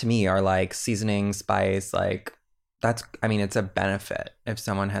 Kinks to me are like seasoning, spice, like it's a benefit if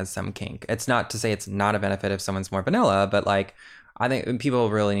someone has some kink. It's not to say it's not a benefit if someone's more vanilla, but like I think people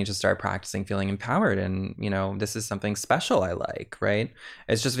really need to start practicing feeling empowered and, this is something special I like, right?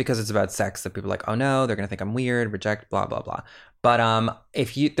 It's just because it's about sex that people are like, oh no, they're going to think I'm weird, reject, blah, blah, blah. But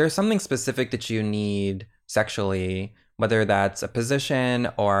if there's something specific that you need sexually, whether that's a position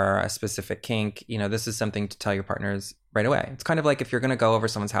or a specific kink, this is something to tell your partners right away. It's kind of like if you're going to go over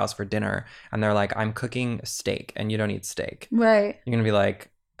someone's house for dinner and they're like, I'm cooking steak and you don't eat steak. Right. You're going to be like,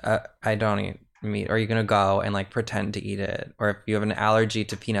 I don't eat meat. Or are you going to go and like pretend to eat it? Or if you have an allergy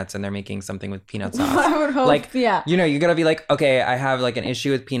to peanuts and they're making something with peanut sauce. I would hope, like, yeah. You're going to be like, okay, I have like an issue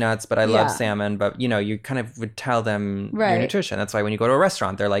with peanuts, but I love salmon. But, you kind of would tell them your nutrition. That's why when you go to a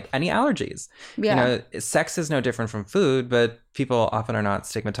restaurant, they're like, any allergies? Yeah. Sex is no different from food, but people often are not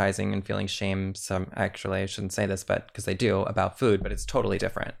stigmatizing and feeling shame. Actually, I shouldn't say this, but because they do about food, but it's totally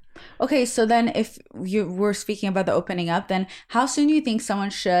different. Okay, so then if you were speaking about the opening up, then how soon do you think someone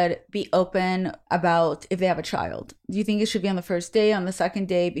should be open about if they have a child? Do you think it should be on the first day, on the second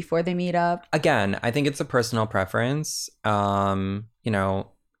day, before they meet up? Again, I think it's a personal preference.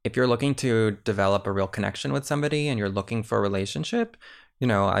 If you're looking to develop a real connection with somebody and you're looking for a relationship,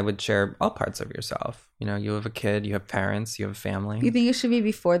 I would share all parts of yourself. You have a kid, you have parents, you have a family. You think it should be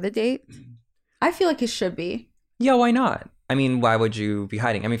before the date? I feel like it should be. Yeah, why not? I mean, why would you be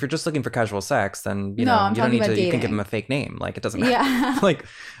hiding? I mean, if you're just looking for casual sex, then you don't need to. Dating. You can give them a fake name. Like it doesn't matter.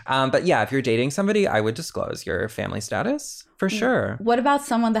 Yeah. But yeah, if you're dating somebody, I would disclose your family status for sure. What about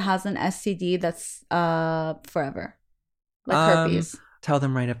someone that has an STD that's forever, like herpes? Tell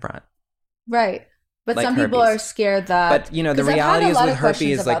them right up front. Right. But like some herpes. people are scared that. But the reality is with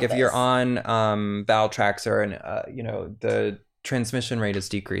herpes, like if you're on Valtraxer and the transmission rate is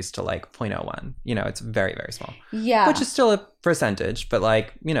decreased to like 0.01. It's very, very small. Yeah. Which is still a percentage, but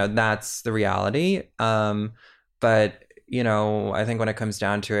like, that's the reality. But, I think when it comes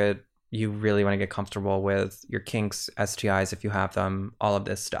down to it, you really want to get comfortable with your kinks, STIs, if you have them, all of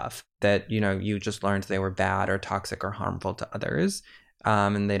this stuff that, you just learned they were bad or toxic or harmful to others.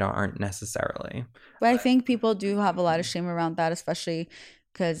 And they aren't necessarily. But I think people do have a lot of shame around that, especially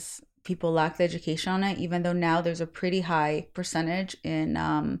because people lack the education on it, even though now there's a pretty high percentage in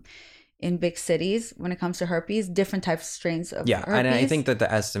big cities when it comes to herpes, different types of strains of herpes. And I think that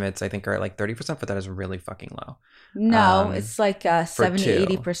the estimates are like 30%, but that is really fucking low. No, it's like 70,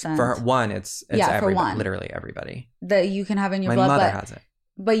 80%. For one, it's everybody, literally everybody. That you can have in your blood. My mother has it.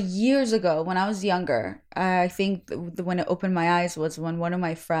 But years ago, when I was younger, I think when it opened my eyes was when one of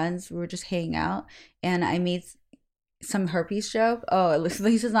my friends, we were just hanging out, and I made some herpes joke. Oh, at least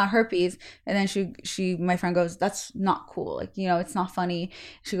it's not herpes. And then my friend goes, that's not cool. Like, it's not funny.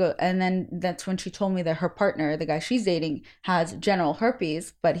 She goes, and then that's when she told me that her partner, the guy she's dating, has general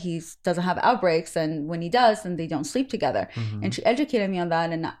herpes, but he doesn't have outbreaks. And when he does, then they don't sleep together. Mm-hmm. And she educated me on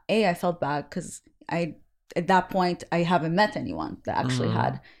that. And I felt bad because at that point, I haven't met anyone that actually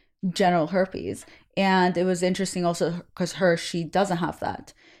had general herpes. And it was interesting also because she doesn't have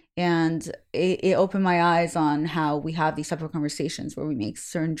that. And it opened my eyes on how we have these type of conversations where we make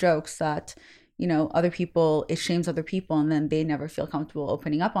certain jokes that, other people, it shames other people, and then they never feel comfortable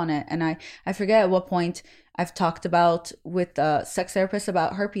opening up on it. And I forget at what point I've talked about with a sex therapist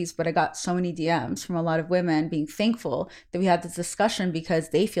about herpes, but I got so many DMs from a lot of women being thankful that we had this discussion because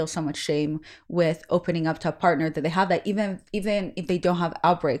they feel so much shame with opening up to a partner that they have that even if they don't have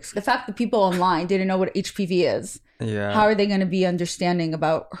outbreaks. The fact that people online didn't know what HPV is. Yeah. How are they going to be understanding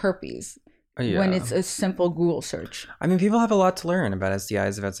about herpes when it's a simple Google search? I mean, people have a lot to learn about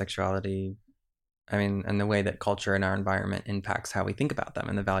STIs, about sexuality. I mean, and the way that culture and our environment impacts how we think about them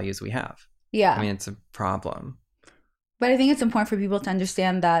and the values we have. Yeah. I mean, it's a problem. But I think it's important for people to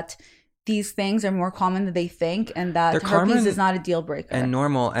understand that these things are more common than they think, and that herpes is not a deal breaker. And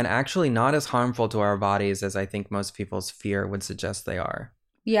normal, and actually not as harmful to our bodies as I think most people's fear would suggest they are.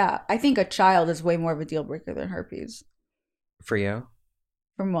 Yeah, I think a child is way more of a deal breaker than herpes. For you?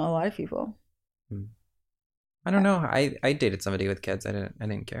 For a lot of people. I don't know. I dated somebody with kids. I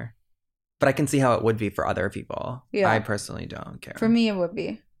didn't care. But I can see how it would be for other people. Yeah. I personally don't care. For me, it would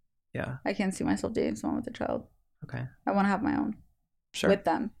be. Yeah. I can't see myself dating someone with a child. Okay. I want to have my own. Sure. With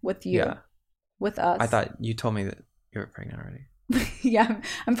them. With you. Yeah. With us. I thought you told me that you were pregnant already. Yeah,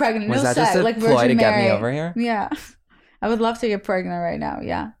 I'm pregnant. Was no that just sex, a like ploy Virgin to get Mary. me over here? Yeah. I would love to get pregnant right now.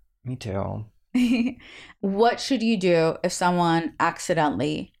 Yeah. Me too. What should you do if someone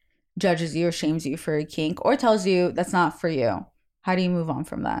accidentally judges you or shames you for a kink or tells you that's not for you? How do you move on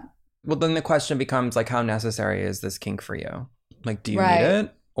from that? Well, then the question becomes like, how necessary is this kink for you? Like, do you Right. need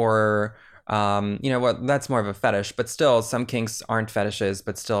it? Or, you know what, that's more of a fetish, but still some kinks aren't fetishes,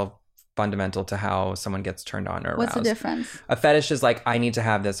 but still fundamental to how someone gets turned on or aroused. What's the difference? A fetish is like, I need to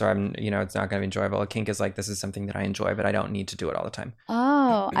have this, or I'm, you know, it's not going to be enjoyable. A kink is like, this is something that I enjoy, but I don't need to do it all the time.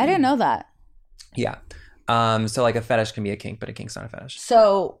 Oh, I didn't know that. Yeah. So like a fetish can be a kink, but a kink's not a fetish.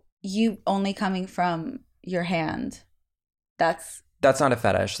 So you only coming from your hand, that's not a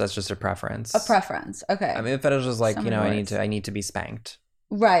fetish. That's just a preference. a preference. Okay. I mean, a fetish is like, Some you know, words. I need to be spanked.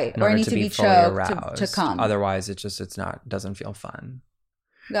 Right. In Or I order need to be fully choked to come. Otherwise, doesn't feel fun.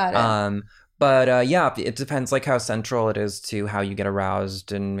 Got it. But yeah, it depends like how central it is to how you get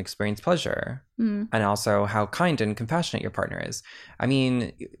aroused and experience pleasure. And also how kind and compassionate your partner is. I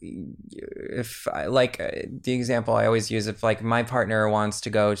mean, if like the example I always use, if like my partner wants to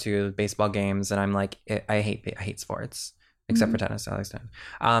go to baseball games and I'm like, I hate sports. Except for tennis, I like tennis.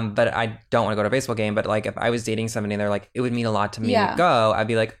 But I don't want to go to a baseball game. But like if I was dating somebody and they're like, it would mean a lot to me to go, I'd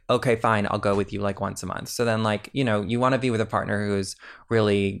be like, okay, fine, I'll go with you like once a month. So then like, you know, you want to be with a partner who's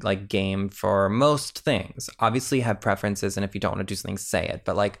really like game for most things. Obviously have preferences, and if you don't want to do something, say it.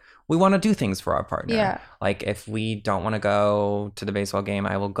 But like we want to do things for our partner. Yeah. Like if we don't want to go to the baseball game,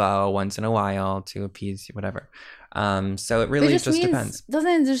 I will go once in a while to appease you, whatever. So it really just depends. Doesn't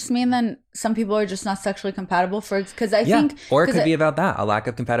it just mean then some people are just not sexually compatible for, because I think, or it could be about that, a lack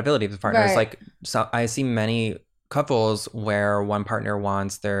of compatibility with partners. Right. Like, so I see many couples where one person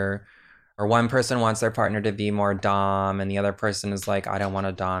wants their partner to be more dom, and the other person is like, I don't want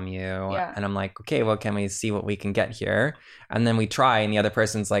to dom you. Yeah. And I'm like, okay, well, can we see what we can get here? And then we try, and the other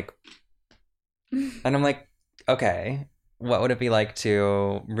person's like, and I'm like, okay, what would it be like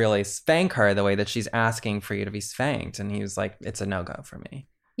to really spank her the way that she's asking for you to be spanked? And he was like, it's a no-go for me.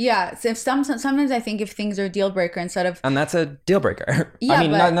 Yeah. So if sometimes I think if things are a deal breaker instead of... And that's a deal breaker. Yeah, I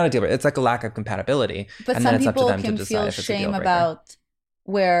mean, but, not a deal breaker. It's like a lack of compatibility. But and some then it's up to people them can to decide feel if it's a shame deal breaker. about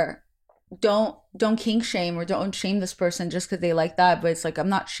where don't kink shame or don't shame this person just because they like that. But it's like, I'm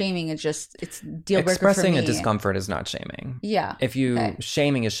not shaming. It's deal breaker Expressing for me. a discomfort is not shaming. Yeah. If you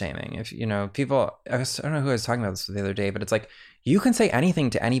shaming is shaming. If you know people, I don't know who I was talking about this the other day, but it's like you can say anything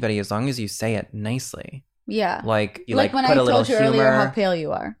to anybody as long as you say it nicely. Yeah. Like you like when put I a little told you humor. earlier how pale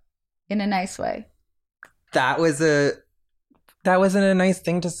you are, in a nice way. That wasn't a nice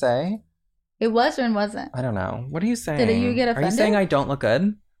thing to say. It was or it wasn't. I don't know. What are you saying? Did you get offended? Are you saying I don't look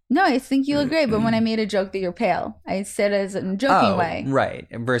good? No, I think you look great. But when I made a joke that you're pale, I said it as in a joking way. Right.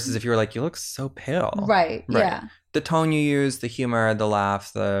 Versus if you were like, you look so pale. Right. Yeah. The tone you use, the humor, the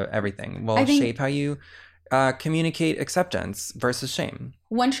laugh, the everything will shape how you communicate acceptance versus shame.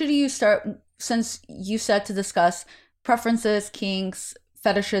 When should you start, since you said to discuss preferences, kinks,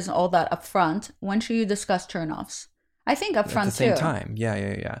 fetishes, and all that up front, when should you discuss turnoffs? I think up front too. At the same time.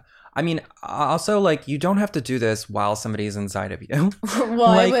 Yeah. I mean, also, like, you don't have to do this while somebody's inside of you. Well,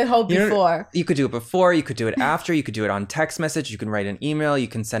 like, I would hope before. You could do it before, you could do it after, you could do it on text message, you can write an email, you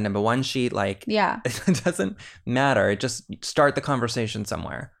can send them a one sheet. Like, yeah. It doesn't matter. Just start the conversation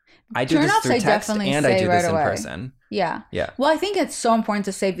somewhere. I do this through text and I do this in person. Yeah. Yeah. Well, I think it's so important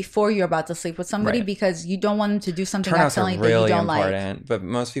to say before you're about to sleep with somebody because you don't want them to do something Turnoffs accidentally are really that you don't important, like. but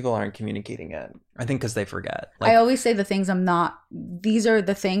most people aren't communicating it. I think because they forget. I always say these are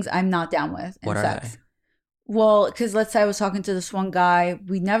the things I'm not down with in sex. Well, because let's say I was talking to this one guy.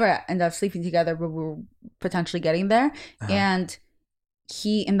 We never ended up sleeping together, but we were potentially getting there. And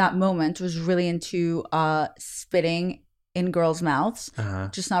he, in that moment, was really into spitting in girls' mouths.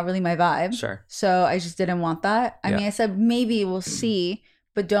 Just not really my vibe. Sure. So I just didn't want that. I mean, I said, maybe we'll see,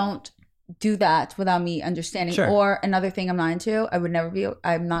 but don't do that without me understanding. Sure. Or another thing I'm not into,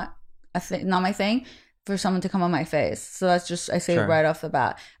 I'm not my thing for someone to come on my face. So that's just, I say right off the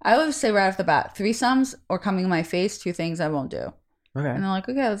bat. I always say right off the bat, threesomes or coming on my face, two things I won't do. Okay. And they're like,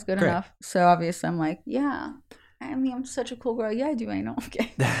 okay, that's good enough. So obviously I'm like, yeah, I mean, I'm such a cool girl. Yeah, I do. I know.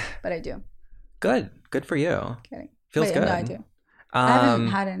 Okay. But I do. Good for you. Kidding. Feels good. No, I do. I haven't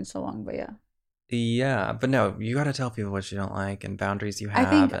had it in so long, but yeah. Yeah, but no, you got to tell people what you don't like and boundaries you have. I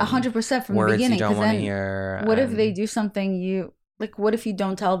think 100% from the beginning. Words you don't want to hear. What if they do something what if you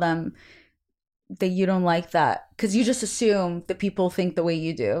don't tell them that you don't like that? Because you just assume that people think the way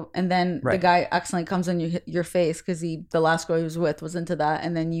you do. And then the guy accidentally comes on your face because the last girl he was with was into that.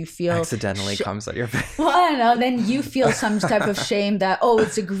 And then you feel... Accidentally comes on your face. Well, I don't know. Then you feel some type of shame that,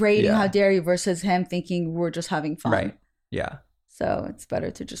 it's degrading, how dare you, versus him thinking we're just having fun. Right. Yeah. So it's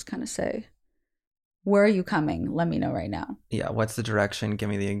better to just kind of say, where are you coming? Let me know right now. Yeah. What's the direction? Give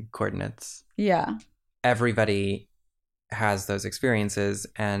me the coordinates. Yeah. Everybody has those experiences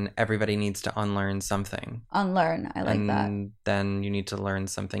and everybody needs to unlearn something. Unlearn. I like that. And then you need to learn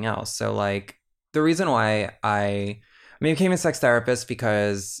something else. So like the reason why I became a sex therapist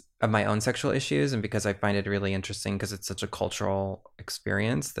because of my own sexual issues and because I find it really interesting because it's such a cultural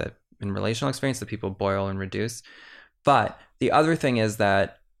experience that in relational experience that people boil and reduce. But the other thing is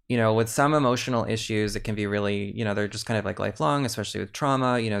that, you know, with some emotional issues, it can be really, you know, they're just kind of like lifelong, especially with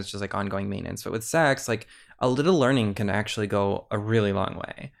trauma, you know, it's just like ongoing maintenance. But with sex, like a little learning can actually go a really long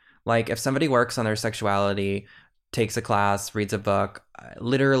way. Like if somebody works on their sexuality, takes a class, reads a book,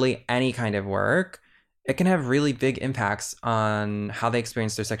 literally any kind of work, it can have really big impacts on how they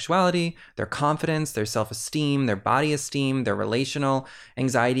experience their sexuality, their confidence, their self-esteem, their body esteem, their relational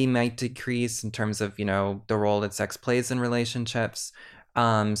anxiety might decrease in terms of, you know, the role that sex plays in relationships.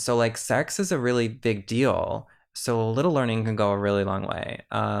 So like sex is a really big deal. So a little learning can go a really long way.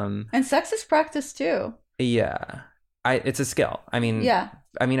 And sex is practice too. Yeah. It's a skill. I mean,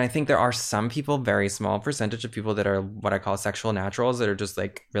 I think there are some people, very small percentage of people that are what I call sexual naturals that are just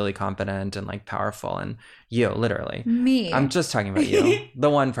like really competent and like powerful. And you, literally. Me. I'm just talking about you, the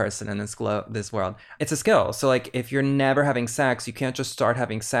one person in this world. It's a skill. So like if you're never having sex, you can't just start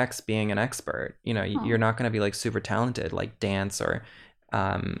having sex being an expert. You know, you're not going to be like super talented like dance or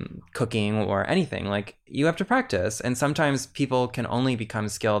cooking or anything. Like you have to practice, and sometimes people can only become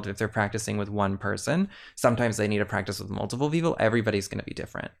skilled if they're practicing with one person. Sometimes they need to practice with multiple people. Everybody's going to be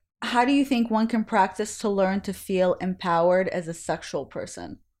different. How do you think one can practice to learn to feel empowered as a sexual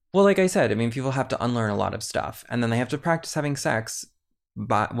person? Well, like I said, I mean, people have to unlearn a lot of stuff, and then they have to practice having sex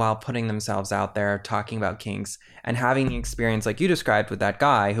while putting themselves out there, talking about kinks, and having the experience like you described with that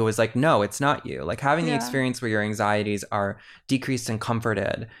guy who was like, no, it's not you. Like having the experience where your anxieties are decreased and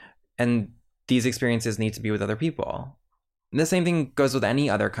comforted. And these experiences need to be with other people. And the same thing goes with any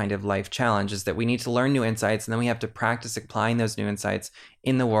other kind of life challenge, is that we need to learn new insights, and then we have to practice applying those new insights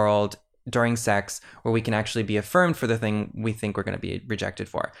in the world during sex, where we can actually be affirmed for the thing we think we're going to be rejected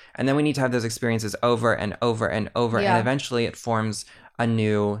for. And then we need to have those experiences over and over and over. And eventually it forms a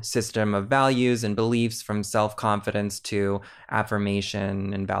new system of values and beliefs, from self-confidence to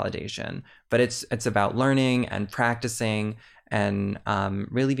affirmation and validation. But it's about learning and practicing and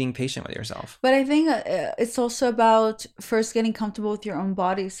really being patient with yourself. But I think it's also about first getting comfortable with your own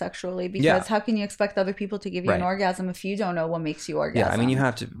body sexually, because how can you expect other people to give you an orgasm if you don't know what makes you orgasm? Yeah, I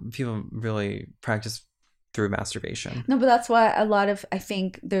mean, people really practice through masturbation. No, but that's why I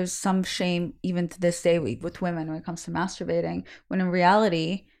think there's some shame even to this day with women when it comes to masturbating, when in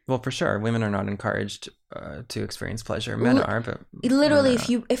reality... Well, for sure, women are not encouraged to experience pleasure. Men are, but... Literally,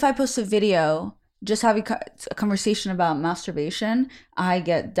 if I post a video just having a conversation about masturbation, I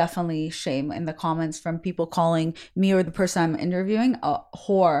get definitely shame in the comments from people calling me or the person I'm interviewing a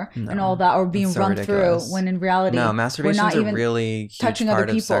whore and all that, or being run ridiculous. Through, when in reality, masturbation is a really huge part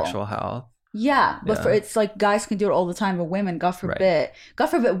of sexual health. Yeah, but it's like guys can do it all the time, but women, God forbid. God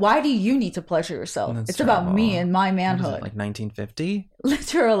forbid, why do you need to pleasure yourself? It's terrible. About me and my manhood. Like 1950?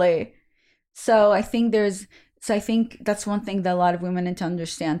 Literally. So I think that's one thing that a lot of women need to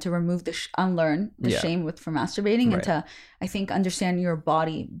understand, to remove unlearn the shame for masturbating, and to, I think, understand your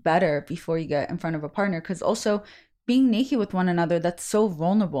body better before you get in front of a partner. Because also being naked with one another, that's so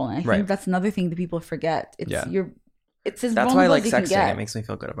vulnerable. And I think that's another thing that people forget. It's as that's why I like sexting. It makes me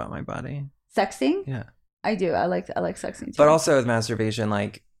feel good about my body. Sexting? Yeah. I do. I like sexting too. But also with masturbation,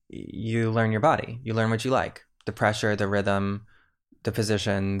 like, you learn your body. You learn what you like. The pressure, the rhythm, the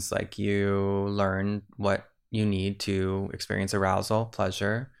positions. Like, you learn what you need to experience arousal,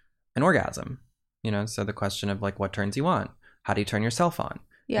 pleasure, and orgasm. You know, so the question of like, what turns you on? How do you turn yourself on?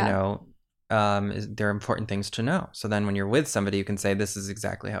 Yeah. You know, there are important things to know. So then when you're with somebody, you can say, this is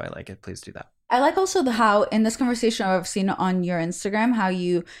exactly how I like it. Please do that. I like also how in this conversation I've seen on your Instagram, how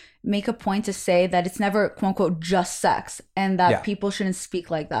you make a point to say that it's never, quote unquote, just sex, and that people shouldn't speak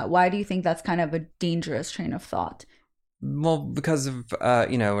like that. Why do you think that's kind of a dangerous train of thought? Well, because of, what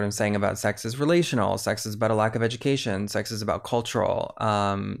I'm saying about sex is relational. Sex is about a lack of education. Sex is about cultural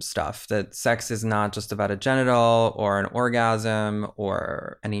stuff. That sex is not just about a genital or an orgasm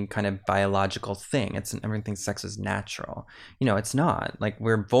or any kind of biological thing. Everything sex is natural. You know, it's not. Like,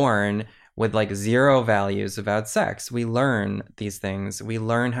 we're born with like zero values about sex. We learn these things. We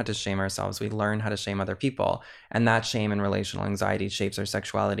learn how to shame ourselves. We learn how to shame other people. And that shame and relational anxiety shapes our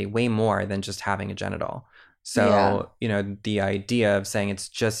sexuality way more than just having a genital. So, the idea of saying it's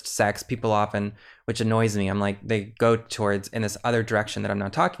just sex, people often, which annoys me, I'm like, they go towards in this other direction that I'm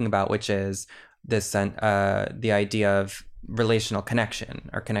not talking about, which is this, the idea of relational connection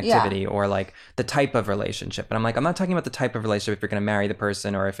or connectivity or like the type of relationship. But I'm like, I'm not talking about the type of relationship if you're going to marry the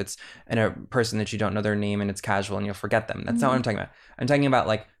person or if it's in a person that you don't know their name and it's casual and you'll forget them. That's not what I'm talking about. I'm talking about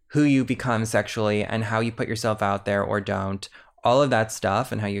like who you become sexually and how you put yourself out there or don't. All of that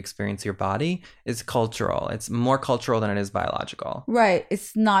stuff and how you experience your body is cultural. It's more cultural than it is biological. Right.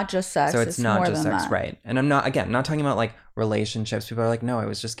 It's not just sex. So it's not more just than sex, that. right? And I'm not talking about like relationships. People are like, no, it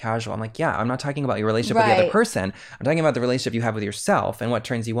was just casual. I'm like, yeah, I'm not talking about your relationship with the other person. I'm talking about the relationship you have with yourself and what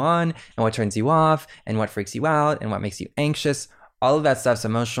turns you on and what turns you off and what freaks you out and what makes you anxious. All of that stuff's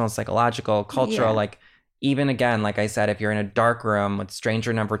emotional, psychological, cultural, like even again, like I said, if you're in a dark room with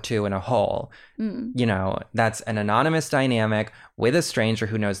stranger number 2 in a hole, you know, that's an anonymous dynamic with a stranger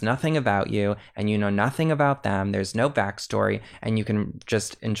who knows nothing about you and you know nothing about them. There's no backstory and you can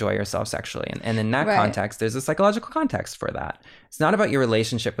just enjoy yourself sexually. And in that context, there's a psychological context for that. It's not about your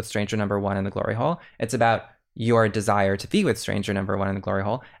relationship with stranger number 1 in the glory hole. It's about your desire to be with stranger number 1 in the glory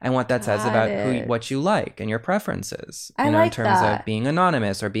hole and what that says about what you like and your preferences, you know, in terms of being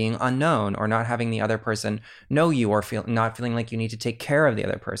anonymous or being unknown or not having the other person know you or not feeling like you need to take care of the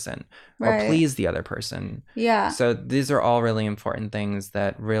other person or please the other person. Yeah. So these are all really important things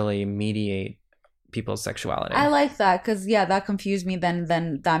that really mediate people's sexuality. I like that because, that confused me.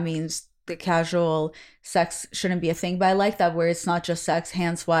 Then that means the casual sex shouldn't be a thing, but I like that where it's not just sex,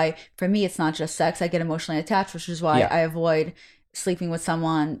 hence why for me it's not just sex. I get emotionally attached, which is why I avoid sleeping with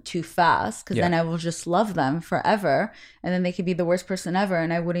someone too fast because then I will just love them forever and then they could be the worst person ever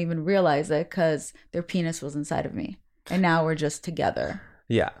and I wouldn't even realize it because their penis was inside of me and now we're just together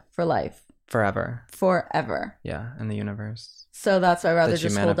for life, forever in the universe. So that's why I'd rather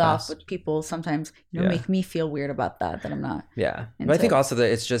just hold off with people sometimes, you know, make me feel weird about that I'm not. Yeah. But I think also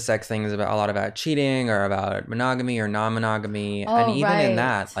that it's just sex things about a lot about cheating or about monogamy or non-monogamy. And even in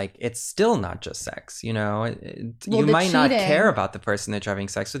that, like, it's still not just sex, you know. You might not care about the person that you're having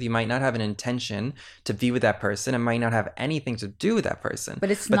sex with. You might not have an intention to be with that person. It might not have anything to do with that person. But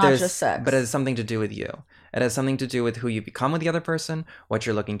it's not just sex. But it has something to do with you. It has something to do with who you become with the other person, what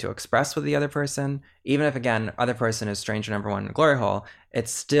you're looking to express with the other person. Even if, again, other person is stranger number 1 in the glory hole, there's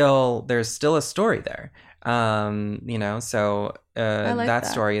still a story there. You know, so that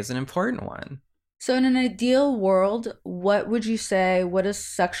story is an important one. So in an ideal world, what would you say, what does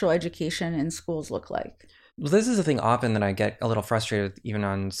sexual education in schools look like? Well, this is the thing often that I get a little frustrated with, even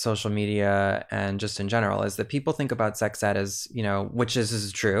on social media and just in general, is that people think about sex ed as, you know, which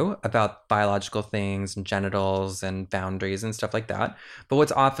is true about biological things and genitals and boundaries and stuff like that. But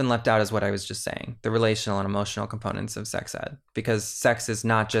what's often left out is what I was just saying, the relational and emotional components of sex ed. Because sex is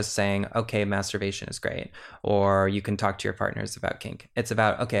not just saying, okay, masturbation is great, or you can talk to your partners about kink. It's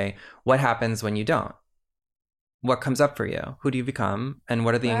about, okay, what happens when you don't? What comes up for you? Who do you become? And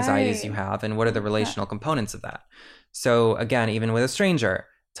what are the anxieties you have? And what are the relational components of that? So again, even with a stranger,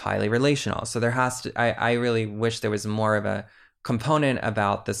 it's highly relational. So there has to, I really wish there was more of a component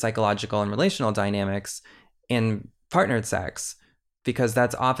about the psychological and relational dynamics in partnered sex, because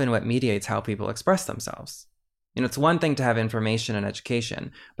that's often what mediates how people express themselves. You know, it's one thing to have information and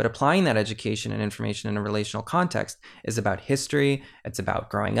education, but applying that education and information in a relational context is about history. It's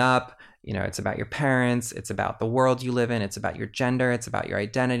about growing up. You know, it's about your parents. It's about the world you live in. It's about your gender. It's about your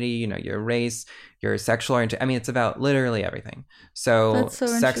identity, you know, your race, your sexual orientation. I mean, it's about literally everything. So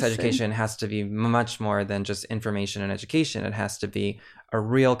sex education has to be much more than just information and education. It has to be a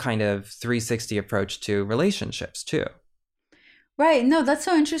real kind of 360 approach to relationships too. Right. No, that's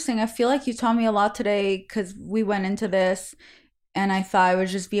so interesting. I feel like you taught me a lot today because we went into this and I thought it would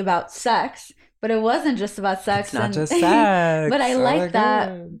just be about sex, but it wasn't just about sex. It's not just sex. But I like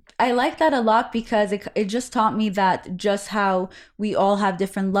that. I like that a lot because it just taught me that just how we all have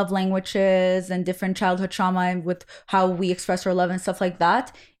different love languages and different childhood trauma and with how we express our love and stuff like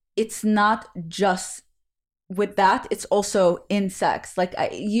that. It's not just with that, it's also in sex. Like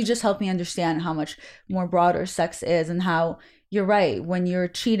you just helped me understand how much more broader sex is and how you're right. When you're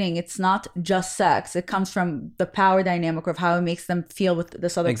cheating, it's not just sex. It comes from the power dynamic of how it makes them feel with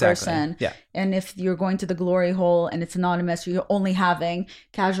this other person. Yeah. And if you're going to the glory hole and it's anonymous, or you're only having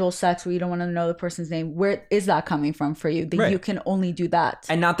casual sex where you don't want to know the person's name, where is that coming from for you? That you can only do that.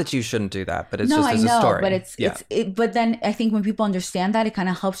 And not that you shouldn't do that, but it's just as a story. But but then I think when people understand that, it kind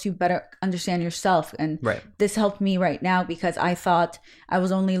of helps you better understand yourself. And this helped me right now because I thought I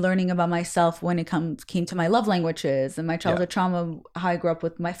was only learning about myself when it came to my love languages and my childhood trauma, how I grew up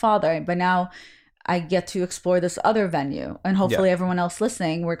with my father. But now I get to explore this other venue, and hopefully everyone else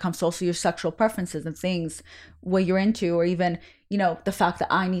listening, where it comes to also your sexual preferences and things, what you're into, or even, you know, the fact that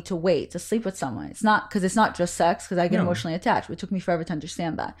I need to wait to sleep with someone. It's not just sex, because I get emotionally attached. It took me forever to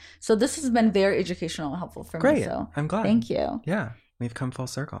understand that. So this has been very educational and helpful for me. So I'm glad. Thank you. Yeah, we've come full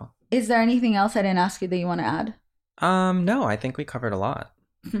circle. Is there anything else I didn't ask you that you want to add? No, I think we covered a lot.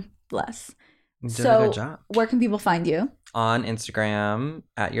 Bless. You did a good job. Where can people find you? On Instagram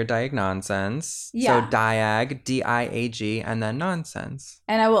at Your Diag Nonsense. Yeah. So Diag, D-I-A-G, and then nonsense.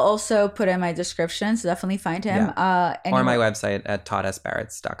 And I will also put in my description, so definitely find him. Yeah. Or my website at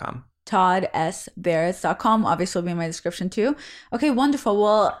toddsbaratz.com. toddsbaratz.com obviously will be in my description too. Okay, wonderful.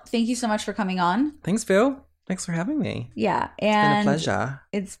 Well, thank you so much for coming on. Thanks, Phil. Thanks for having me. Yeah. And it's been a pleasure.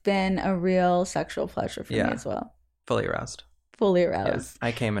 It's been a real sexual pleasure for me as well. Fully aroused. Yeah.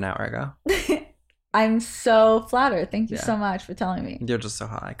 I came an hour ago. I'm so flattered. Thank you so much for telling me. You're just so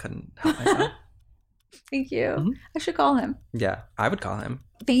hot. I couldn't help myself. Thank you. Mm-hmm. I should call him. Yeah, I would call him.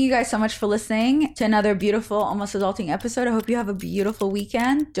 Thank you guys so much for listening to another beautiful Almost Adulting episode. I hope you have a beautiful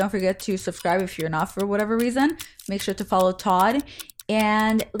weekend. Don't forget to subscribe if you're not for whatever reason. Make sure to follow Todd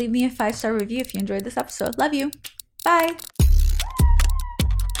and leave me a 5-star review if you enjoyed this episode. Love you. Bye.